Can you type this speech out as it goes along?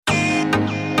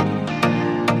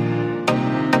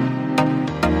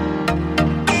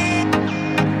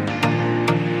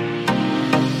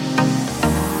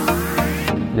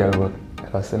Yeah, look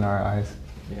at us in our eyes.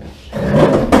 Yeah.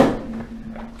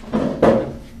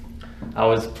 I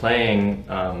was playing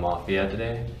Mafia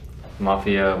today,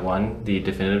 Mafia 1, the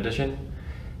Definitive Edition,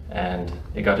 and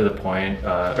it got to the point,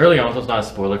 early on, so it's not a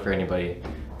spoiler for anybody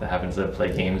that happens to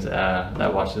play games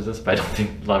that watches this, but I don't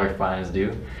think a lot of our fans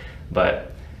do.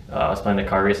 But I was playing the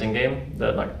car racing game,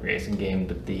 not racing game,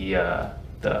 but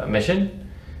the mission,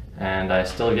 and I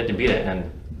still get to beat it,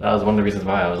 and that was one of the reasons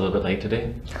why I was a little bit late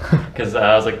today. Because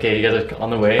I was like, okay, you guys are on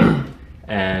the way,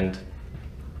 and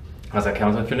I was like, okay,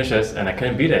 I'm gonna finish this, and I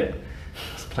couldn't beat it.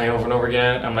 I was playing over and over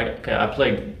again. I'm like, okay, I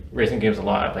played racing games a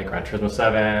lot. I played Gran Turismo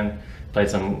 7, played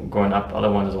some growing up,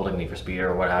 other ones as well, like Need for Speed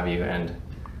or what have you, and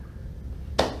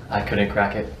I couldn't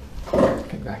crack it.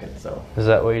 So. Is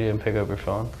that why you didn't pick up your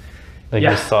phone? Like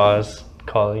you saw us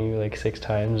calling you like 6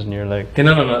 times and you're like... Okay,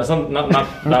 no, it's not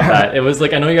that. It was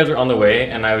like, I know you guys were on the way,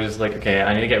 and I was just like, okay,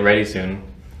 I need to get ready soon.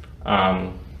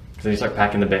 Because I start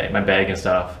packing my bag and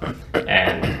stuff,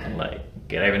 and like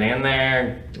get everything in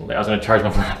there. I was gonna charge my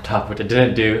laptop, which I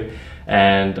didn't do,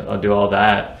 and I'll do all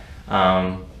that.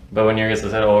 But when you guys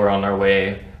said, oh, we're on our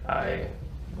way, I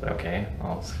was like, okay,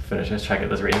 I'll finish this, try to get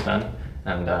this race done.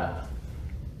 And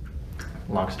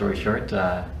long story short,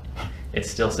 it's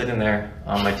still sitting there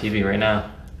on my TV right now,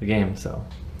 the game. So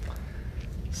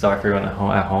sorry for everyone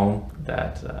at home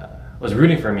that was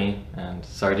rooting for me, and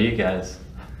sorry to you guys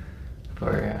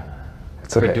for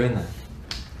doing that.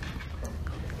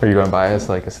 Are you going to buy us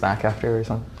like a snack after or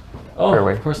something? Oh,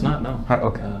 of course not, no.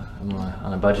 Okay. I'm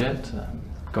on a budget,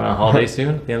 going on holiday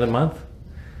soon, at the end of the month.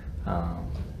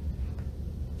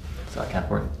 So I can't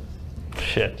afford it.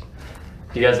 Shit.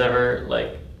 Do you guys ever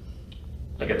like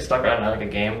get stuck on like a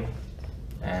game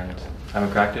and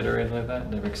haven't cracked it or anything like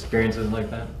that? Never experiences like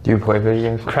that? Do you play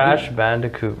video games? Crash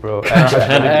Bandicoot, bro.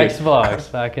 Xbox,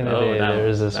 back in the day, no. there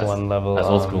was this one level. That's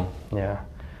old school. Yeah.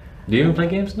 Do you even play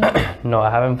games now? No,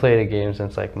 I haven't played a game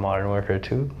since like Modern Warfare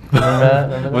 2. Remember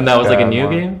that? When that was like a new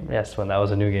game? Yes, when that was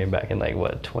a new game back in like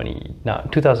what,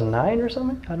 2009 or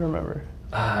something? I don't remember.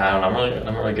 I don't know. I'm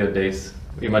not really good at dates.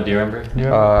 Do you remember?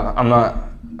 I'm not.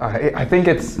 I think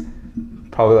it's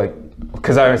probably like,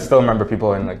 because I still remember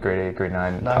people in like grade 8, grade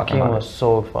 9. That game was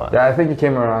so fun. Yeah, I think it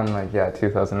came around like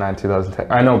 2009,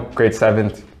 2010. I know grade 7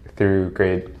 through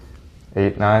grade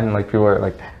 8, 9. Like people were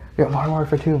like, yeah, Modern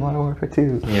Warfare 2, Modern Warfare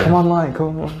 2. Yeah. Come online.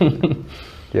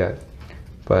 Yeah,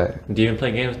 but. Do you even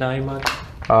play games now, Imad?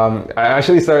 I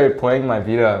actually started playing my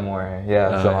Vita more.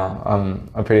 Yeah, so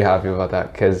I'm pretty happy about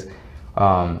that because.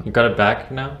 You got it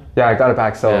back now? Yeah, I got it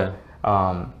back. So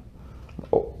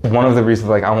one of the reasons,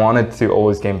 like, I wanted to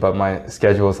always game, but my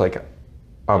schedule is like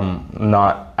I'm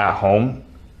not at home,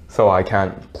 so I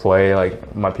can't play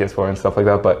like my PS4 and stuff like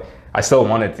that. But I still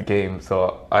wanted to game,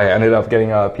 so I ended up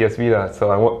getting a PS Vita.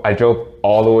 So I drove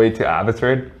all the way to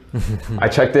Abbotsford. I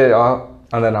checked it out,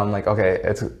 and then I'm like, okay,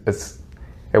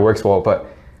 it works well. But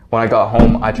when I got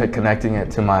home, I tried connecting it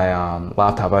to my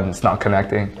laptop, and it's not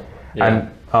connecting. Yeah.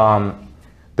 And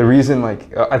the reason,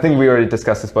 like, I think we already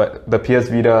discussed this, but the PS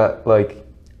Vita like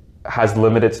has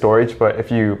limited storage. But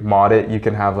if you mod it, you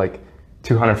can have like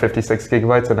 256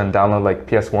 gigabytes, and then download like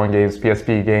PS1 games,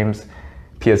 PSP games,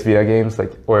 PS Vita games,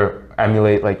 like, or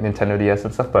emulate like Nintendo DS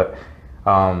and stuff. But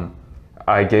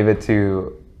I gave it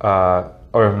to,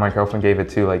 or my girlfriend gave it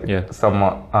to like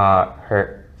someone,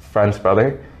 her friend's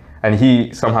brother, and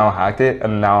he somehow hacked it,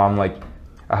 and now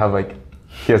I have like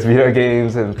PS Vita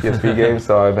games and PSP games,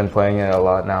 so I've been playing it a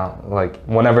lot now. Like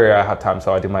whenever I have time,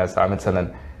 so I do my assignments, and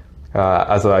then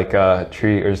as like a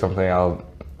treat or something, I'll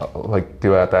like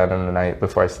do it at the end of the night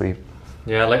before I sleep.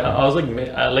 Yeah, like I was like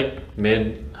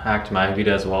mid hacked my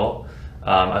Vita as well.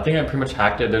 I think I pretty much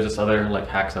hacked it. There's just other like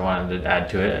hacks I wanted to add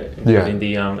to it, including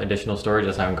the additional storage. I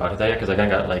just haven't got to that yet because I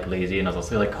kind of got like lazy, and I was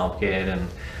also like complicated, and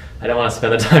I don't want to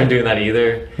spend the time doing that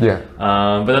either. Yeah.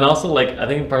 But then also like I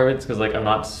think part of it's because like I'm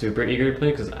not super eager to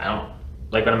play because I don't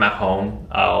like when I'm at home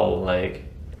I'll like.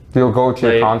 You'll go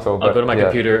to your console. I'll go to my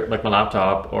computer, like my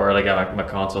laptop, or like my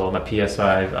console, my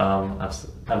PS5.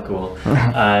 I'm cool,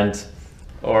 but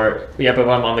when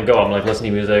I'm on the go, I'm like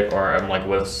listening to music, or I'm like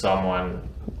with someone.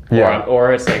 Yeah.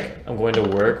 Or it's like I'm going to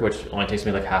work, which only takes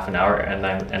me like half an hour, and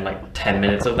like 10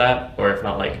 minutes of that, or if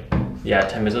not like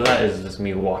 10 minutes of that is just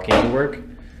me walking to work.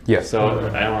 Yeah. So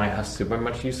I don't really have super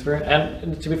much use for it.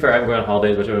 And to be fair, I'm going on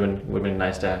holidays, which would have been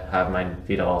nice to have my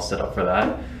Vita all set up for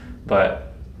that. But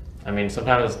I mean,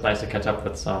 sometimes it's nice to catch up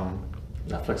with some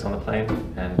Netflix on the plane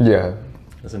and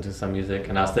listen to some music.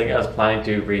 And I was planning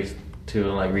to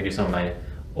redo some of my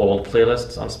old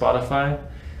playlists on Spotify,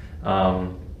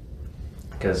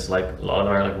 because like a lot of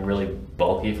them are like really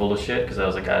bulky, full of shit. Because I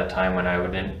was like at a time when I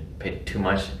wouldn't pay too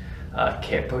much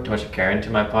put too much care into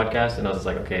my podcast, and I was just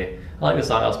like, okay, I like this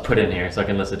song, I'll just put it in here so I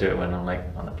can listen to it when I'm like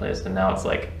on the playlist. And now it's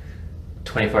like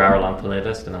 24-hour long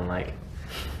playlist, and I'm like,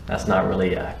 that's not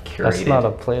really curated. That's not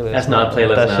a playlist. That's not a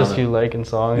playlist. That's now. just you liking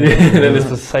songs. Then This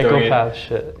is psychopath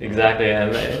shit. Exactly,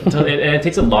 and it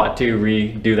takes a lot to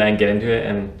redo that and get into it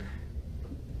and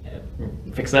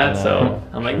fix that. So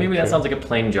I'm like, maybe that sounds like a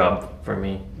plain job for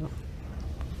me.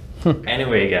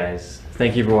 Anyway, guys,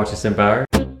 thank you for watching SIMPHour.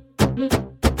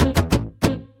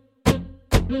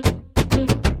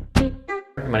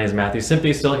 My name is Matthew.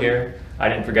 Simply's still here. I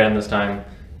didn't forget him this time.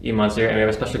 Emon's here, and we have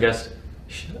a special guest,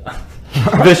 Vishal.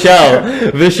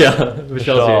 Vishal's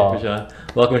here. Vishal.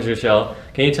 Welcome to Vishal.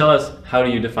 Can you tell us, how do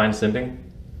you define simping?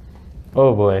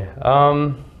 Oh boy.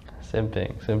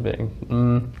 Simping.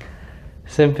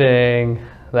 Simping,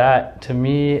 that to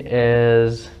me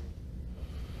is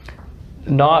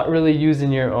not really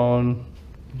using your own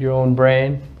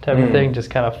brain type of thing, just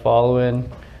kind of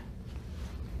following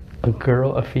a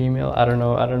girl, a female. I don't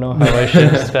know how I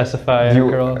should specify a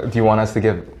girl. Do you want us to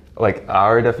give like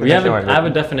our definition? I have a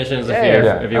definition if you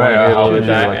want to go with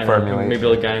that, and formulate. maybe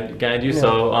we'll guide you.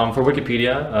 So for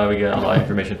Wikipedia, we get a lot of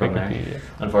information from there,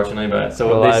 unfortunately. But so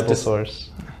reliable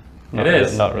source. It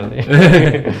is not really.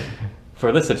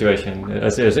 For this situation,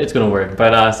 it's going to work.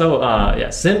 But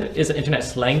simp is an internet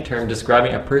slang term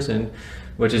describing a person,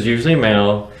 which is usually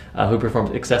male, who performs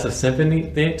excessive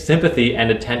sympathy and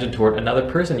attention toward another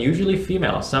person, usually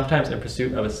female, sometimes in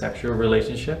pursuit of a sexual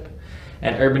relationship.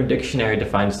 An Urban Dictionary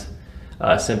defines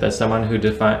simp as someone who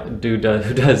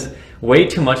does way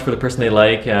too much for the person they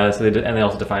like. And they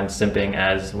also define simping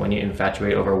as when you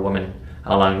infatuate over a woman,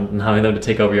 allowing them to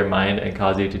take over your mind and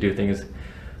cause you to do things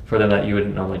for them that you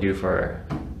wouldn't normally do for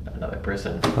another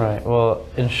person. Right. Well,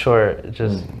 in short,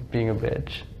 just being a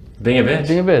bitch. Being a bitch?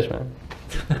 Being a bitch, man.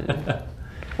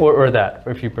 or that,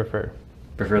 if you prefer.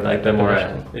 Prefer like the more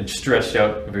stretched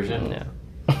out version? Yeah.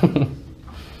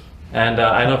 And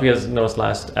I don't know if you guys noticed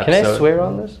last episode. Can I swear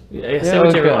on this? Yeah, say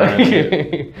what you want.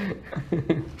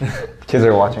 Kids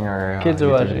are watching our Kids are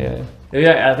watching, yeah.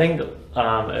 Yeah, I think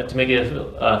to make it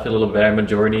feel a little better,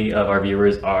 majority of our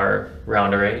viewers are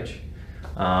around our age.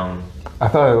 I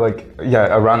thought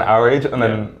around our age, and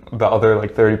then the other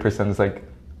 30% is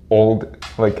old,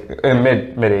 in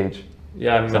mid age.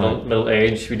 Yeah, middle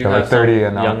age. We do have 30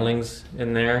 and younglings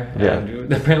in there. Yeah.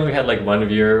 And apparently we had one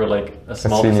viewer, or a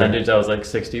small percentage that was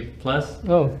 60 plus.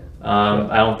 Oh.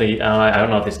 I don't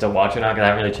know if they still watch or not, because I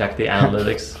haven't really checked the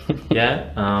analytics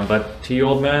yet. But to you,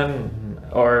 old man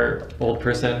or old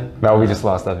person. No, we just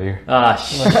lost that viewer.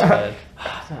 Shit.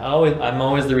 I'm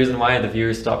always the reason why the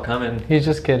viewers stop coming. He's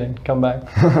just kidding. Come back.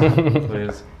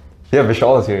 Please. Yeah,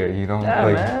 Vishal is here. You don't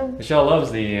man. Vishal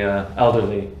loves the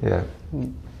elderly. Yeah.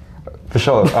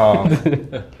 Vishal,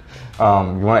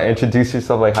 you want to introduce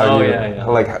yourself?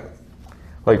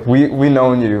 We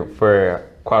known you for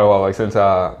quite a while, since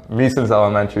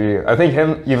elementary. I think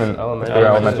him even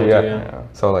elementary, yeah.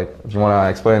 So if you want to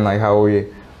explain how we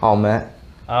all met.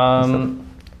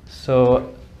 So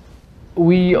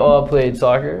we all played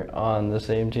soccer on the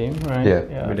same team, right?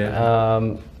 Yeah. We did.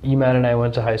 Eman and I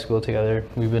went to high school together.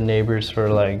 We've been neighbors for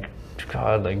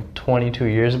 22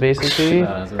 years basically.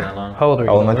 That's that long. How old are you?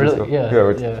 Elementary really? school. Yeah,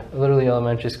 literally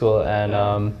elementary school.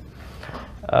 And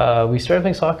we started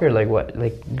playing soccer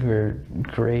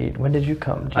grade. When did you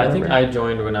come? Do you I think remember? I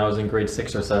joined when I was in grade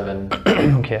 6 or 7.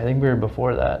 Okay, I think we were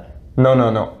before that.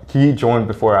 No. He joined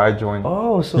before I joined.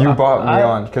 Oh, so you brought me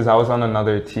on because I was on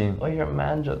another team. Oh, you're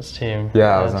Manjo's team.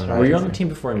 Yeah, I was That's on. right. Were you on the team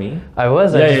before me? I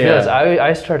was. Yeah, I just realized yeah.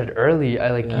 I started early.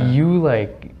 You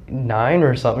 9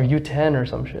 or something. You 10 or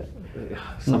some shit.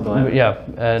 Something like that. Yeah,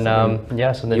 and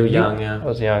so then you were young, yeah. I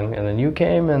was young, and then you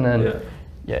came, and then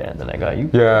and then I got you.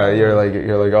 Yeah, you're like,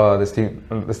 oh, this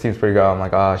team's pretty good. I'm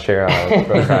like, share.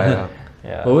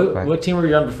 Yeah. Well, what team were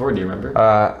you on before? Do you remember?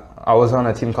 I was on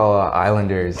a team called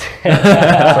Islanders. People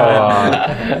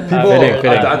at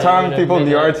that time, people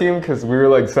knew our team because we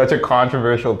were such a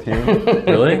controversial team.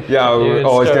 Really? Yeah, we were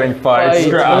always getting fights,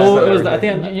 scraps. I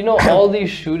think all these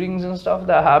shootings and stuff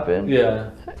that happened. Yeah.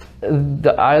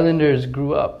 The Islanders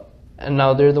grew up, and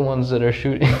now they're the ones that are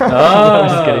shooting. Oh. I'm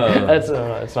just kidding.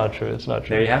 It's not true. It's not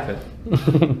true. There you have it.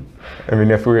 I mean,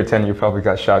 if we were 10, you probably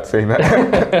got shot saying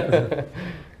that.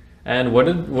 And what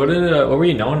were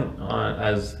you known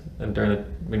as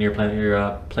when you were playing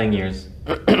your playing years?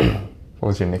 What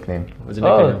was your nickname? What was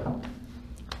your nickname?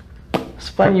 It's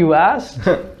fun you asked.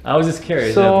 I was just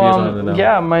curious.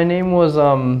 So my name was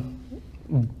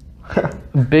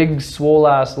Big Swole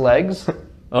Ass Legs.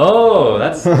 Oh,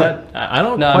 that's that. I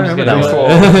don't No, quite I'm just remember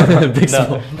that kidding. one. Big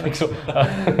No,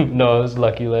 Swole. no, it was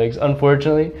Lucky Legs,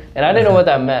 unfortunately, and I didn't know what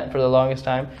that meant for the longest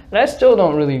time, and I still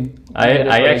don't really. Get it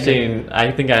I very actually good.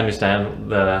 I think I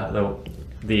understand the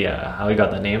how he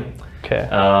got that name. Okay.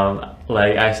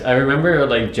 Like I remember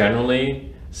like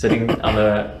generally sitting on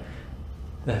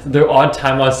the odd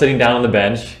time I was sitting down on the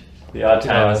bench. The odd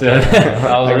time. Oh, So okay. I was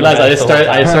I on realized the I bench just the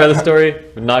whole started time. the story,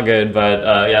 not good,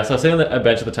 but yeah. So I was sitting on a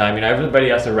bench at the time. You know, everybody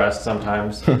has to rest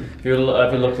sometimes. If you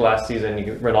look last season,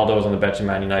 Ronaldo was on the bench in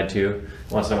Man United too,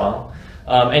 once in a while.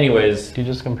 Anyways, He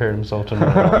just compared himself to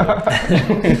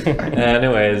Ronaldo.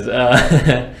 anyways,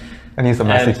 And he's a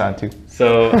Messi And- fan too.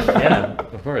 so yeah,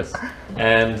 of course.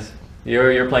 And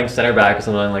you're playing center back or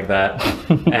something like that,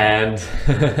 and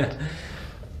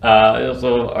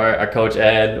also our coach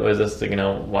Ed was just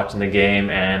watching the game,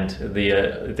 and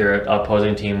their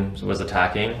opposing team was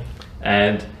attacking,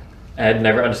 and Ed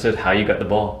never understood how you got the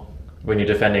ball when you're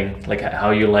defending, like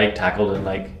how you like tackled and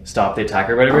like stop the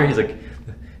attacker or whatever. He's like,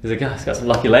 oh, he's got some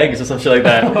lucky legs or some shit like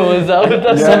that. Oh, is that what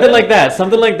that's Something like that.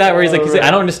 Something like that. Where he's like, right.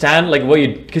 I don't understand like what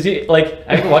you, because you like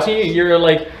after watching you, you're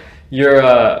like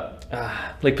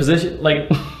position like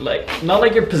not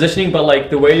like your positioning, but like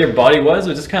the way your body was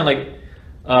just kind of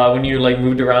like when you like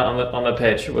moved around on the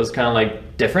pitch was kind of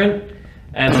like different.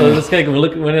 And so this guy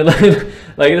look when it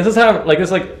like this is how like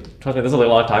this like trust me, this is like a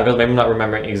long time ago. Maybe I'm not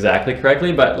remembering exactly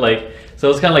correctly, but like so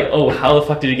it's kind of like, oh, how the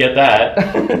fuck did you get that?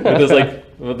 Because like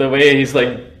with the way he's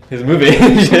like his movie,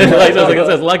 like so it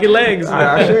says lucky legs.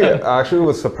 I actually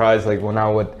was surprised like when I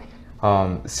would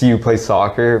see you play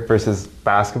soccer versus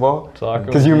basketball. Soccer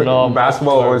Because was not my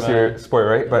basketball sport, was your man. sport,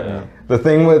 right? But Yeah. the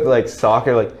thing with like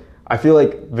soccer, like I feel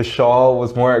like Vishal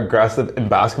was more aggressive in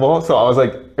basketball. So I was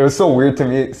like, it was so weird to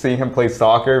me seeing him play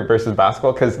soccer versus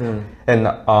basketball. Because in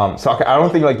soccer, I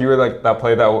don't think like you were like that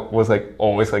player that was like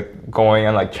always like going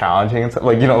and like challenging and stuff.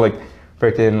 Like like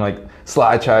freaking like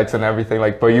slide checks and everything.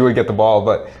 Like, but you would get the ball,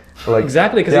 but. Like,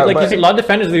 Exactly, because yeah, like but- a lot of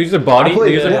defenders, they use their body, I played-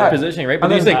 they use their yeah. positioning, right?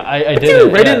 But And he's then like, I did dude,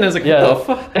 it, right yeah. in, and I was like, Yeah. what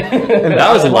the fuck? And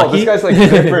That was oh, lucky. This guy's like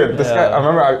different. This guy, Yeah. I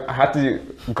remember I had to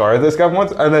guard this guy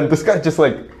once, and then this guy just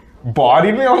like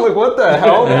bodied me. I'm like, what the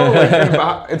hell? Bro?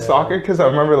 Like in soccer, because I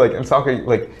remember like in soccer,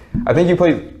 like I think you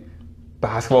play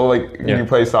basketball, like Yeah. you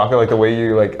play soccer, like the way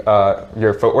you like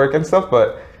your footwork and stuff,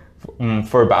 but.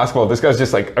 For basketball, this guy's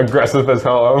just like aggressive as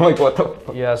hell. I'm like, what the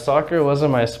fuck? Yeah, soccer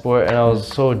wasn't my sport, and I was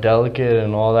so delicate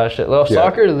and all that shit. Well,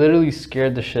 soccer literally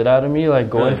scared the shit out of me, like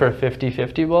going Really? for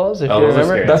 50-50 balls, if Oh, you those are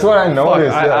remember. scary. That's what I Fuck,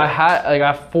 noticed.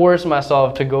 I forced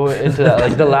myself to go into that.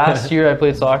 Like the last year I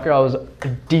played soccer, I was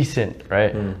decent,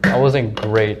 right? I wasn't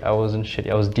great, I wasn't shitty,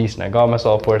 I was decent.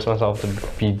 Forced myself to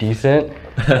be decent.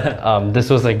 This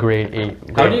was like grade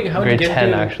 8, How did you grade get 10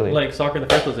 into actually. like soccer in the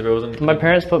first place if it wasn't? My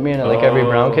parents put me in it like every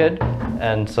brown Oh. kid,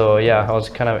 and so yeah, I was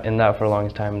kind of in that for a long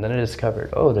time. And then I discovered,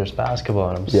 oh, there's basketball,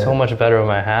 and I'm Yeah. so much better with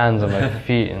my hands and my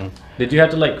feet. And Did you have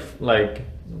to like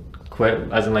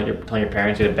quit, as in like you're telling your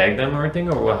parents you had to beg them or anything,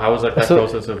 or how was like that So-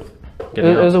 process of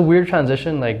getting it was out? a weird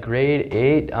transition. Like grade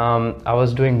 8, I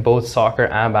was doing both soccer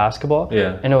and basketball,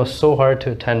 Yeah. and it was so hard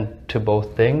to attend to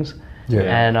both things. Yeah.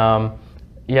 And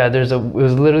yeah, it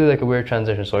was literally like a weird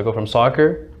transition. So I go from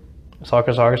soccer,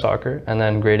 and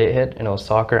then grade 8 hit, and it was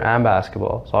soccer and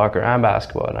basketball,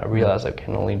 and I realized I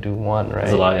can only do one, right?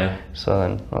 That's a lot, yeah. So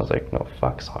then I was like, no,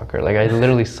 fuck soccer. Like I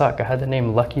literally suck. I had the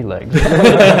name Lucky Legs.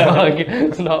 Like,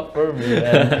 it's not for me.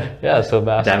 And yeah, so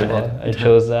basketball. Ed. I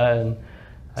chose that, and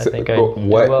I think I did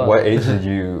what well. what age did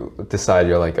you decide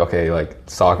you're like, okay, like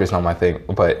soccer's not my thing,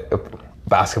 but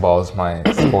basketball is my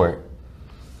sport?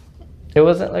 It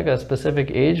wasn't like a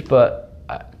specific age, but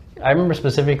I remember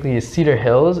specifically Cedar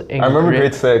Hills. I remember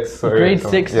grade 6. Sorry, Grade so-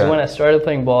 6 yeah. is when I started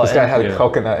playing ball. This guy and- had Yeah. a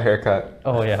coconut haircut.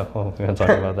 Oh yeah, well, we're gonna talk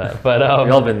about that. But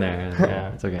We've all been there. And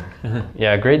Yeah. It's okay.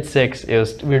 yeah, grade 6.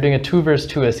 We were doing a 2 versus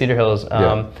 2 at Cedar Hills.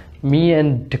 Yeah. Me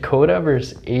and Dakota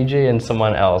versus AJ and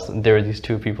someone else. There were these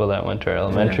 2 people that went to our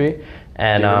elementary,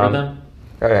 and Do you remember them?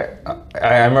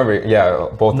 I remember, yeah,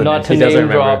 both of not them. to He doesn't name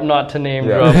drop, remember. not to name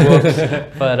Yeah. drop. Whoops.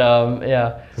 But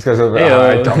yeah. This guy's like, Hey-o.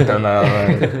 I dunked on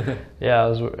that.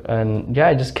 Yeah,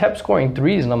 I just kept scoring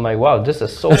threes, and I'm like, wow, this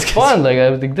is so fun. Like, I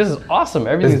was like, this is awesome.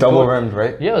 Everything's It's double going- rimmed,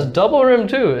 right? Yeah, it was double rim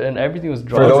too, and everything was For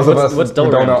dropped. those of us what's who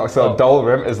double don't rim? know, so Oh. double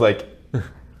rim is like,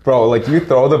 bro, like you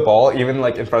throw the ball even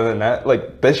like in front of the net,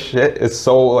 like this shit is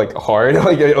so like hard,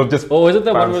 like it'll just. Oh, is it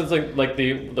the one bounce. where it's like the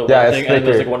Yeah, one it's thing and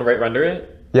there's thicker. like one right under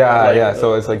it? Yeah, like- yeah.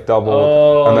 So it's like double,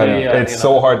 Oh, and then yeah, it's yeah.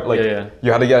 so hard. Like Yeah, yeah.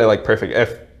 you had to get it like perfect.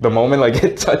 If the moment like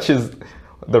it touches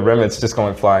the rim, it's just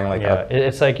going flying like Yeah, that.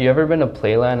 it's like, you ever been to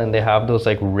Playland and they have those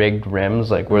like rigged rims,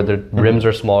 like where the rims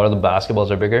are smaller, the basketballs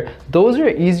are bigger? Those are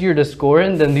easier to score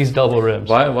in than these double rims.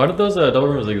 Why did those double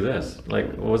rims exist? Like,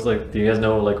 what was like? Do you guys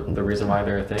know like the reason why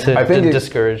they're a thing? To, I think to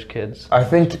discourage kids. I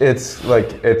think it's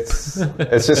like it's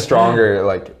just stronger.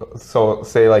 Like, so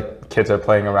say like kids are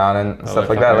playing around and stuff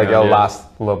like that. Like it'll last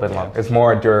a little bit longer. It's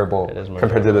more durable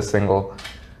compared to the single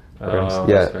rims.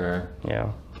 Yeah. Fair.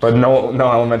 Yeah. But no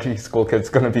elementary school kid's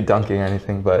gonna be dunking or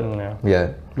anything. But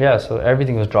yeah. Yeah, so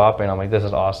everything was dropping. I'm like, this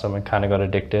is awesome. I kind of got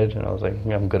addicted, and I was like,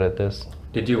 yeah, I'm good at this.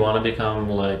 Did you want to become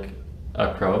like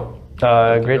a pro?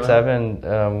 Grade 7,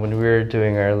 when we were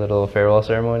doing our little farewell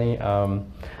ceremony,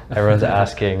 everyone's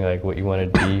asking like what you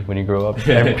want to be when you grow up.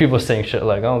 And people saying shit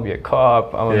like, I'm gonna be a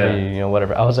cop, I'm gonna be, you know,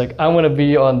 whatever. I was like, I'm gonna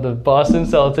be on the Boston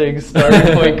Celtics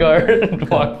starting point guard, and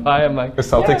walk by. I'm like, the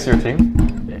Celtics your team?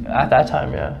 At that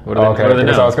time, yeah. What are they, what are they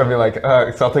because now? I was gonna be like,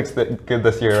 Celtics did good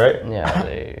this year, right? Yeah,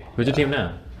 they. Who's your team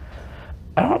now?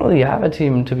 I don't really have a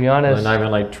team, to be honest. Not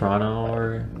even like Toronto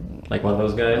or like one of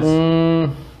those guys?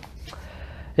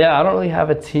 Yeah, I don't really have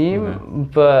a team,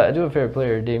 but I do have a favorite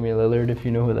player, Damian Lillard, if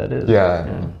you know who that is.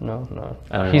 Yeah. No.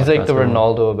 I don't He's know like the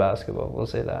basketball. Ronaldo of basketball, we'll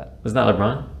say that. Isn't that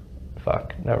LeBron?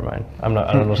 Fuck, never mind. I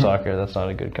don't know soccer, that's not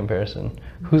a good comparison.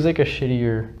 Who's like a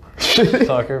shittier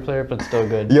soccer player, but still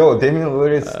good? Yo, Damian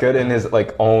Lillard is good in his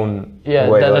like own Yeah,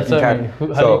 way. that's like, what I mean.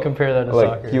 How do you compare that to like,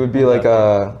 soccer? He would be like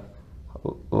a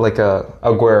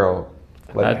Aguero.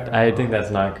 Like, I think that's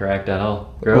not correct at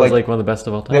all. Guerrero's like one of the best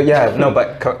of all time.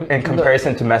 But in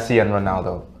comparison to Messi and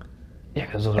Ronaldo. Yeah,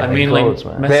 because those are I mean, clothes,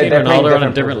 like man. Messi and They're playing Ronaldo are on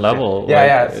a different positions. level.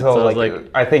 Yeah, like, So it's like,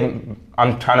 I think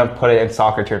I'm trying to put it in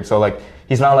soccer terms. So like,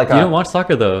 he's not like you don't watch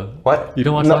soccer though. What? You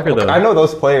don't watch soccer though. I know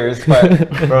those players, but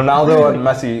Ronaldo and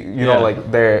Messi, you know,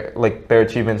 like their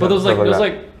achievements. But and there's stuff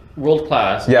like world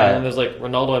class. Yeah. And then there's like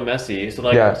Ronaldo and Messi. So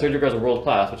like Sergio Aguero's world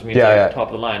class, which means like top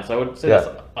of the line. So I would say that's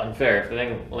unfair. If I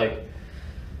think like.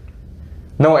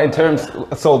 No, in terms,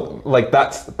 so like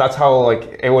that's how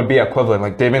like it would be equivalent.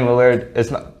 Like Damian Lillard is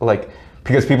not like,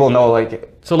 because people know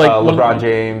like LeBron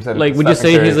James and like, would you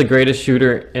say he's the greatest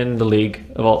shooter in the league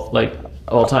of all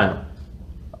time?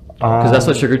 Because that's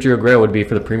what Sergio Aguero would be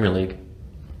for the Premier League.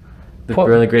 The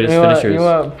really greatest finishers.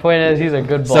 Point is, he's a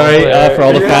good ball sorry player. for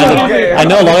all the fans. Okay. I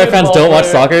know a lot of fans don't watch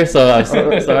soccer, so I'm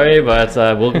sorry, but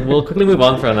we'll quickly move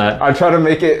on from that. I'm trying to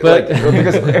make it like,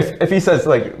 because if he says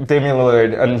like Damian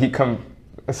Lillard and he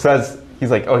says he's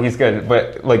like, oh, he's good,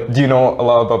 but like, do you know a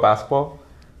lot about basketball?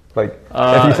 Like,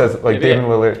 if he says like Damian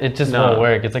Lillard, it just won't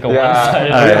work. It's like a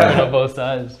one-sided argument on both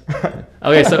sides.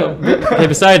 Okay, so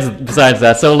besides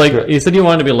that, so like you said, you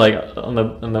wanted to be like on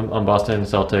Boston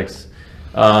Celtics,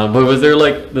 but was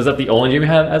that the only dream you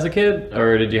had as a kid,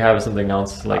 or did you have something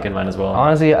else like in mind as well?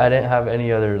 Honestly, I didn't have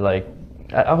any other like.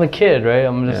 I'm a kid, right?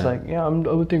 I'm just like, I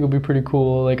would think it would be pretty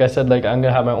cool. Like I said, like I'm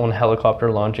gonna have my own helicopter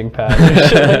launching pad and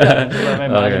shit like that. Just let my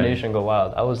imagination go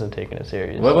wild. I wasn't taking it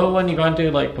serious. What about when you got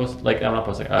into like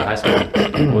high school?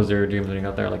 What was your dreams when you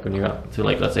got there? Like when you got to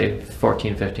like, let's say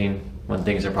 14, 15, when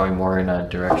things are probably more in a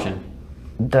direction?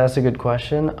 That's a good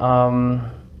question.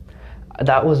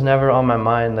 That was never on my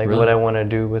mind, like what I want to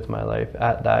do with my life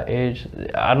at that age.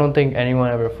 I don't think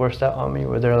anyone ever forced that on me,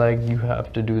 where they're like, you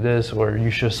have to do this, or you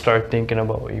should start thinking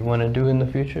about what you want to do in the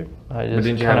future. But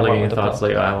didn't you have like any thoughts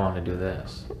like, I want to do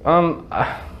this?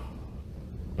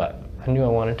 But I knew I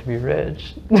wanted to be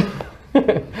rich.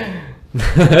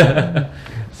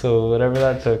 So whatever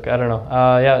that took, I don't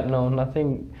know.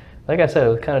 Nothing. Like I said, it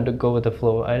was kind of to go with the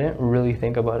flow. I didn't really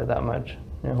think about it that much.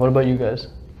 Yeah, what about you guys?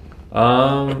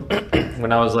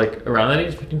 When I was like around that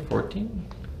age, 15, 14,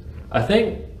 I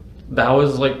think that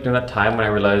was like during that time when I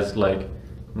realized like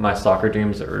my soccer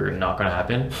dreams are not going to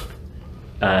happen.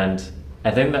 And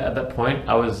I think that at that point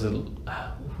I was,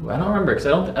 I don't remember, because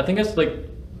I think it's like,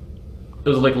 it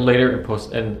was like later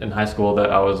in high school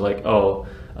that I was like, oh,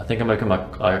 I think I'm gonna become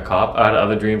a cop. I had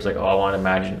other dreams like, oh, I want to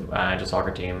manage a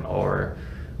soccer team, or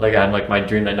like I had like my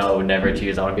dream that I would never achieve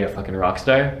is I want to be a fucking rock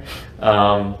star.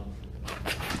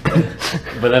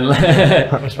 But then,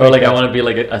 or like I want to be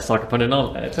like a soccer pundit.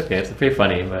 No, it's okay. It's pretty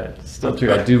funny, but it's still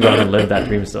true. I do want to live that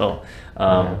dream still.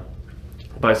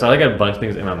 But so I got a bunch of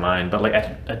things in my mind, but like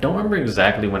I don't remember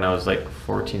exactly when I was like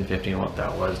 14, 15 what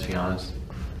that was, to be honest.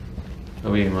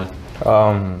 What were you like?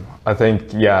 I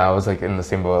think I was like in the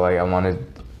same boat. Like I wanted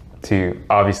to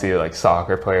obviously like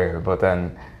soccer player, but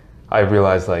then I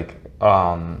realized like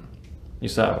you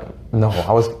suck. No,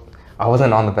 I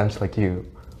wasn't on the bench like you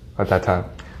at that time.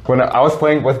 When I was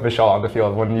playing with Vishal on the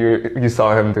field, when you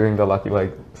saw him doing the lucky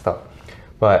leg stuff,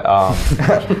 but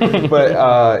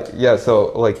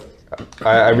so like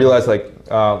I realized like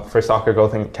for soccer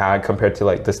growth in Canada compared to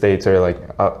like the States or like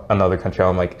another country,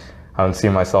 I'm like I don't see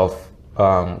myself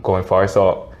going far.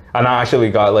 So and I actually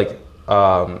got like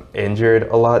injured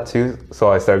a lot too.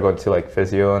 So I started going to like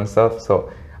physio and stuff.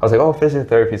 So I was like, oh,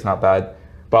 physiotherapy is not bad.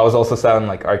 But I was also studying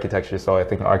like architecture, so I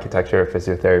think architecture or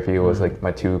physiotherapy was like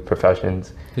my two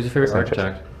professions. Who's your favorite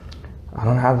architect? I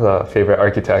don't have a favorite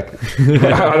architect.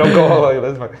 I don't go like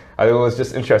this. I was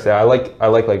just interested. I like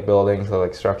like buildings or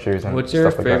like structures and What's your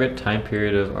stuff like favorite that. time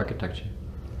period of architecture?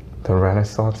 The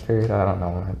Renaissance period? I don't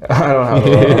know. I don't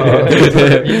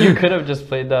have. You could have just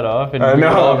played that off. And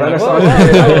No, like, Renaissance whoa.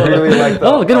 period. I really like that.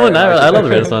 Oh, good one. I love the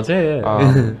Renaissance.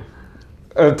 Yeah.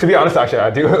 To be honest, actually, I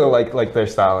do like their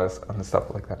styles and stuff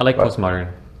like that. I like but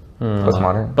postmodern.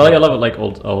 Postmodern. But like, I love like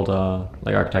old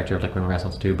like architecture, like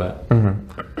Renaissance too. But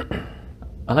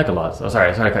I like a lot. So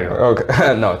sorry to cut you off.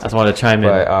 Okay, no. I just wanted to chime in.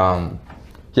 But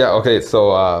yeah, okay.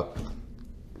 So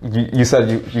you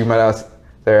said you met us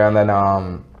there, and then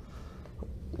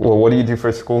well, what do you do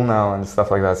for school now and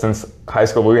stuff like that? Since high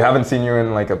school, but we haven't seen you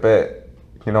in like a bit,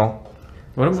 you know.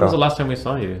 When was the last time we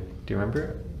saw you? Do you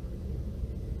remember?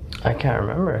 I can't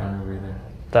remember. I don't remember either.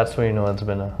 That's when you know it's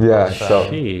been a So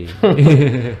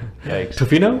Yikes.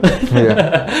 Tofino?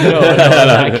 yeah, No,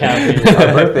 I can't be.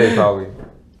 our birthday probably.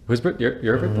 Whose birthday?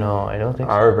 Your birthday? No, I don't think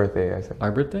so. Our birthday, I said.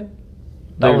 Our birthday?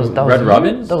 That Like was Red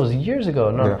Robins? That was years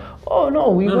ago. No. Yeah. Oh no,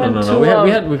 we went to.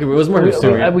 It was more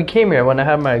history. we came here when I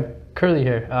had my curly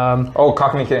hair. Oh,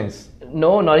 Cockney Kings.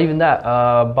 No, not even that.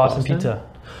 Boston Pizza.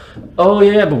 Oh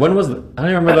yeah, but when was I don't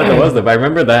even remember that was though, but I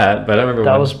remember that, but I don't remember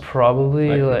That when. was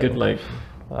probably like good like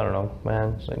I don't know,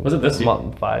 man. It's like Was it this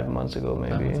year? 5 months ago,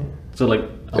 maybe. so like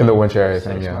In the winter, I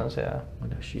think, 6 yeah. months, yeah. oh,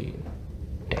 no, she.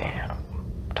 Damn,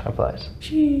 time flies.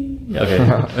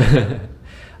 Okay.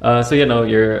 So yeah, no,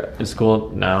 you're in school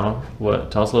now.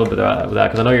 Tell us a little bit about that,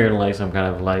 because I know you're in like some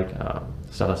kind of like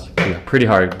stuff that's pretty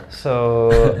hard.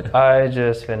 So I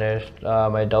just finished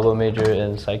my double major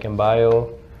in psych and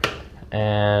bio,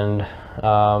 and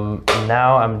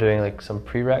now I'm doing like some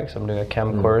prereqs. I'm doing a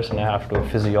chem course, and I have to do a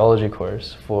physiology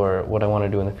course for what I want to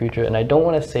do in the future. And I don't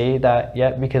want to say that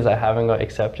yet because I haven't got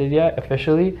accepted yet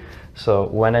officially. So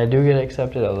when I do get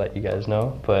accepted, I'll let you guys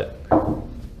know. But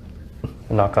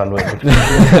knock on wood.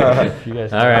 If you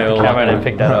guys All right, the well, camera didn't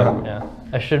pick that up. Yeah,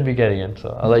 I should be getting in.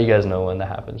 So I'll let you guys know when that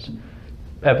happens.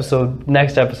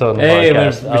 Next episode of the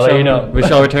podcast. I'll let you know.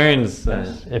 Vishal returns.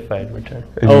 If I return.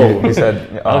 Oh. You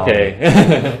said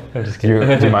Okay. I'm just Do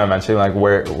kidding. you mind mentioning like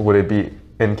where would it be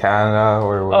in Canada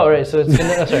or? Oh right, so it's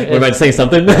gonna. Sorry, We're about to say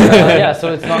something. yeah,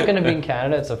 so it's not gonna be in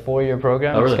Canada. It's a 4-year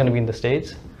program. Oh, really? It's gonna be in the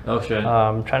States. Oh shit.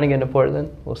 Trying to get into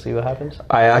Portland. We'll see what happens.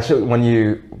 I actually, when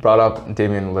you brought up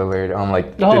Damian Lillard, I'm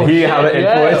like, Oh, did he shit. have an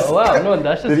Yeah, influence? wow, no,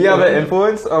 that's just Did he have cool. an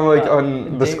influence on like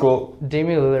on the school?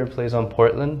 Damian Lillard plays on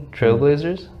Portland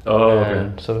Trailblazers. Oh, okay.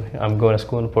 And so I'm going to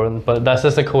school in Portland, but that's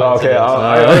just a Oh, coincidence. okay,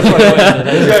 I was like,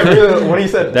 this guy really, when he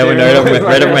said That went Damian right over, Lillard's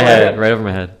right over my like- head. Right over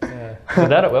my head. Yeah. So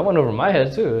that went over my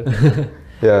head too.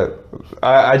 Yeah,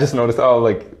 I just noticed. Oh,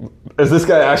 like, is this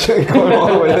guy actually going all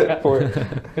the way for?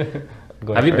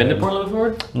 Going Have you for been to him. Portland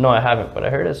before? No, I haven't, but I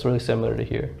heard it's really similar to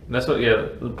here. That's what. Yeah.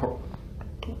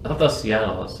 I thought that's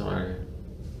Seattle. That's similar.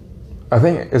 I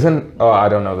think isn't. Oh, I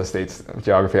don't know the state's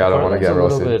geography. I don't want to Portland's get a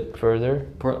little roasted. bit further,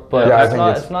 But but Yeah, I it's think not.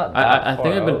 it's- It's not. I that think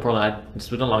far I've been out. Portland. It's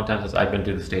been a long time since I've been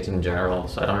to the States in general,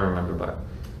 so I don't remember. But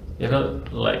yeah,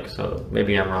 like so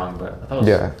maybe I'm wrong, but I thought it was,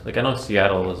 Yeah. like I know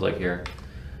Seattle was like here.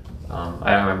 I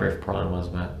don't remember if Portland was,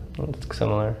 but It's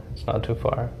similar. It's not too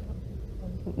far.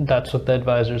 That's what the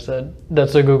advisor said.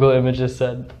 That's what Google Images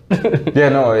said. Yeah,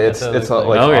 no, it's That's what it it's looks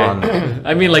like okay. on.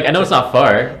 I mean, like I know it's not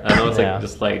far. I know it's like Yeah.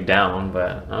 just like down,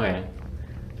 but okay.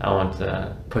 I don't want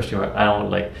to push you. I don't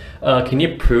like. Can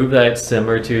you prove that it's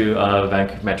similar to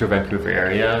Metro Vancouver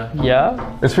area?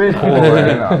 Yeah. It's pretty cool.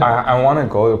 And I want to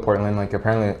go to Portland. Like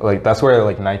apparently, like that's where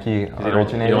like Nike You don't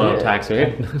originated. want to tax,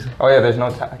 right? Oh yeah, there's no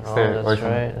tax Oh, there. that's or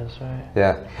something. right. That's right.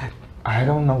 Yeah, I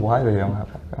don't know why they don't have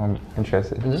that. I'm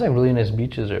interested. There's like really nice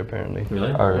beaches there, apparently.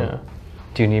 Really? Oh, Yeah.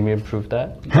 Do you need me to prove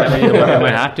that? I might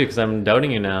have to because I'm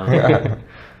doubting you now.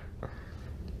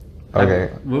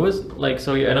 Okay. What was like?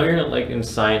 So I know you're like in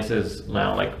sciences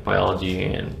now, like biology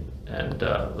and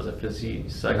was it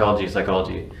physics,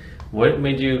 psychology? What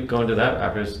made you go into that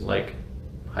after like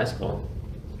high school?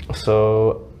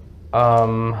 So,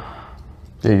 Yeah,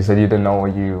 you said you didn't know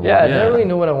what you. yeah, I Yeah. didn't really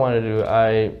know what I wanted to do.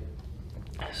 I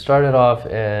started off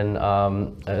in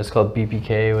it's called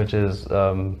BPK, which is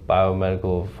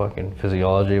biomedical fucking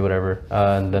physiology, whatever.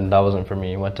 And then that wasn't for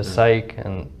me. Went to psych,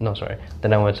 and no, sorry.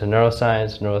 Then I went to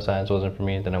neuroscience. Neuroscience wasn't for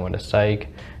me. Then I went to psych,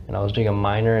 and I was doing a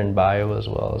minor in bio as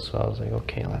well. So I was like,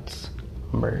 okay,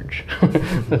 merge.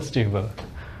 Let's do both.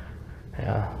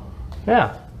 Yeah.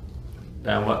 Yeah.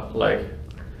 And what, like,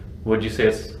 would you say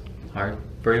it's hard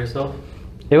for yourself?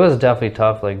 It was definitely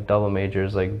tough. Like double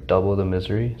majors, like double the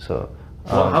misery. So.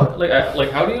 Well,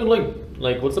 how do you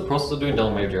like what's the process of doing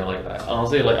double major? Like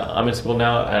honestly, like I'm in school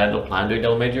now and I don't plan on doing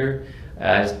double major.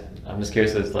 I'm just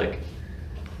curious as like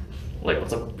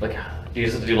what's up, like do you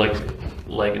just do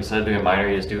like instead of doing a minor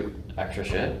you just do extra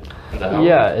shit? Is that how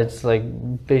Yeah, it's like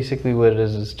basically what it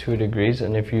is 2 degrees,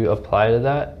 and if you apply to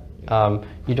that,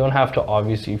 you don't have to,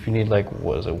 obviously, if you need like,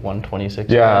 what is it,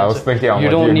 126 Yeah, credits, I was thinking, you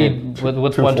don't need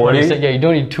what's 240? 126, yeah, you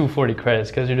don't need 240 credits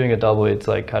because you're doing a double, it's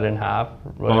like cut in half,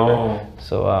 whatever. Oh.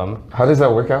 So How does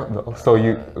that work out though? So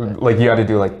you had to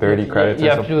do like 30 credits you or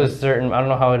have to something? do a certain, I don't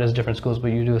know how it is different schools,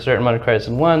 but you do a certain amount of credits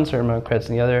in one, certain amount of credits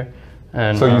in the other.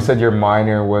 And So you said your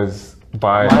minor was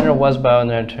by... minor was bio, and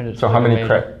then I turned it to So like how a many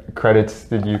major. credits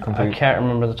did you I complete? can't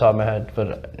remember the top of my head,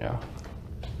 but yeah.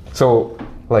 So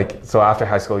after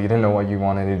high school, you didn't know what you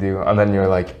wanted to do, and then you're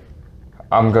like,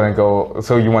 I'm gonna go.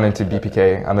 So you went into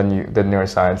BPK, and then you did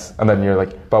neuroscience, and then you're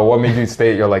like, but what made you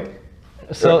stay? You're like,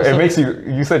 it makes you.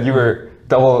 You said you were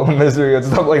double misery and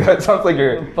stuff like that. It sounds like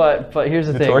you're. But here's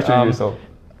the thing. Torturing yourself.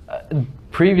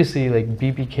 Previously, like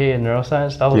BPK and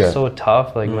neuroscience, that was so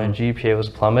tough. Like my GPA was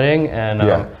plummeting, and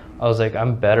I was like,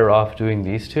 I'm better off doing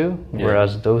these two.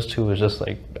 Whereas those two was just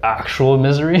like actual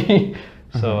misery.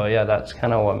 So yeah, that's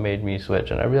kind of what made me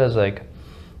switch. And I realized like,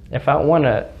 if I want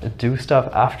to do stuff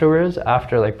afterwards,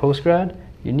 after like post grad,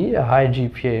 you need a high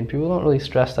GPA, and people don't really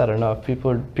stress that enough. A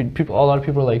lot of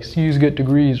people are like, C's get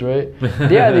degrees, right?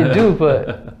 Yeah, they do,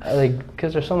 but like,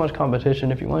 because there's so much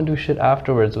competition, if you want to do shit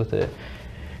afterwards with it,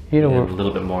 you know, a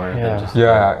little bit more.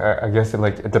 Yeah, I guess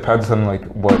it depends on like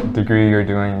what degree you're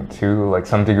doing too. Like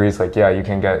some degrees, like you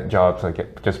can get jobs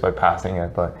like just by passing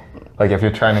it, but like if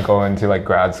you're trying to go into like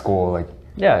grad school, like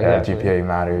exactly. GPA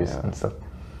matters and stuff.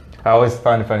 I always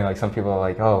find it funny, like some people are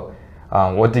like, oh,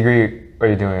 what degree are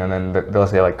you doing? And then they'll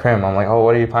say like crim. I'm like, oh,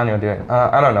 what are you planning on doing?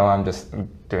 I don't know, I'm just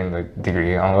doing the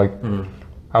degree. I'm like,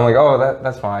 oh,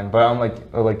 that's fine. But I'm like,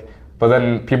 but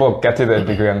then people get to the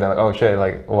degree and they're like, oh shit,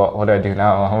 like what do I do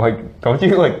now? I'm like, don't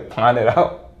you like plan it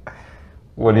out?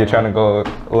 What are you trying to go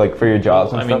like for your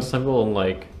jobs and stuff? I mean, some people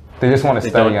like they just want to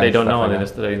study. They don't know, like and they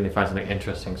just study and they find something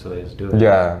interesting, so they just do it.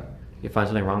 Yeah. You find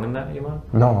something wrong in that, Iman?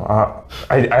 No,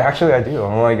 I actually do.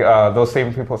 I'm like those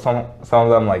same people. Some of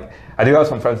them like I do have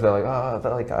some friends that are like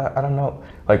they're like I don't know.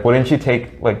 Like, wouldn't you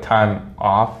take like time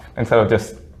off instead of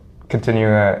just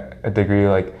continuing a degree?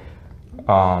 Like,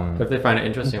 if they find it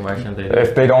interesting, why shouldn't they?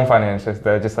 If they don't find it interesting,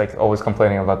 they're just like always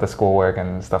complaining about the schoolwork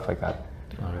and stuff like that.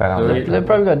 They've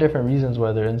probably got different reasons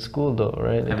why they're in school, though,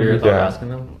 right? Have you ever thought of asking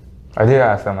them? I did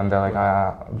ask them, and they're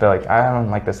like I don't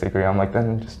like this degree. I'm like,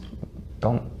 then just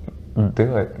don't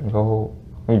do it. Go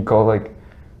like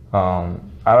I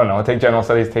don't know, take general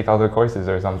studies, take other courses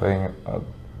or something,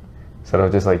 instead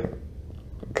of just like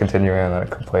continuing and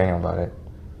complaining about it.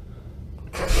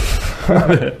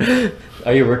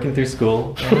 Are you working through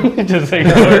school? Just like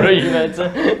what you meant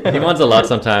to. He wants a lot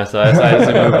sometimes, so I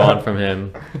decided to move on from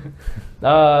him.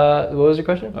 What was your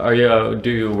question? Are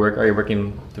you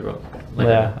working through?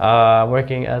 I'm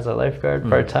working as a lifeguard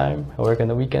part-time. I work on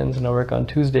the weekends and I work on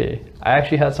Tuesday. I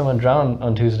actually had someone drown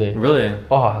on Tuesday. Really?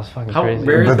 Oh, it was fucking crazy.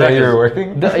 Where is the that? day you were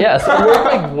working? So I work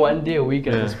like 1 day a week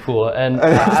at this pool, and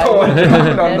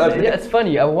it's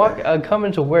funny. I come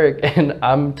into work and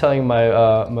I'm telling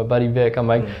my buddy Vic, I'm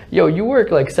like, yo, you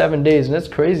work like 7 days, and it's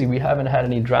crazy. We haven't had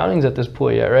any drownings at this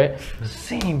pool yet, right?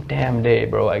 Same damn day,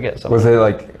 bro. I get something. Was it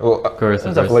like? Well, of course, it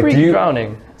was a freak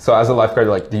drowning. So as a lifeguard,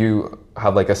 like, do you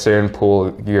have like a certain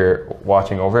pool you're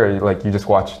watching over, or like you just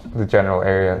watch the general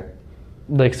area?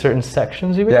 Like certain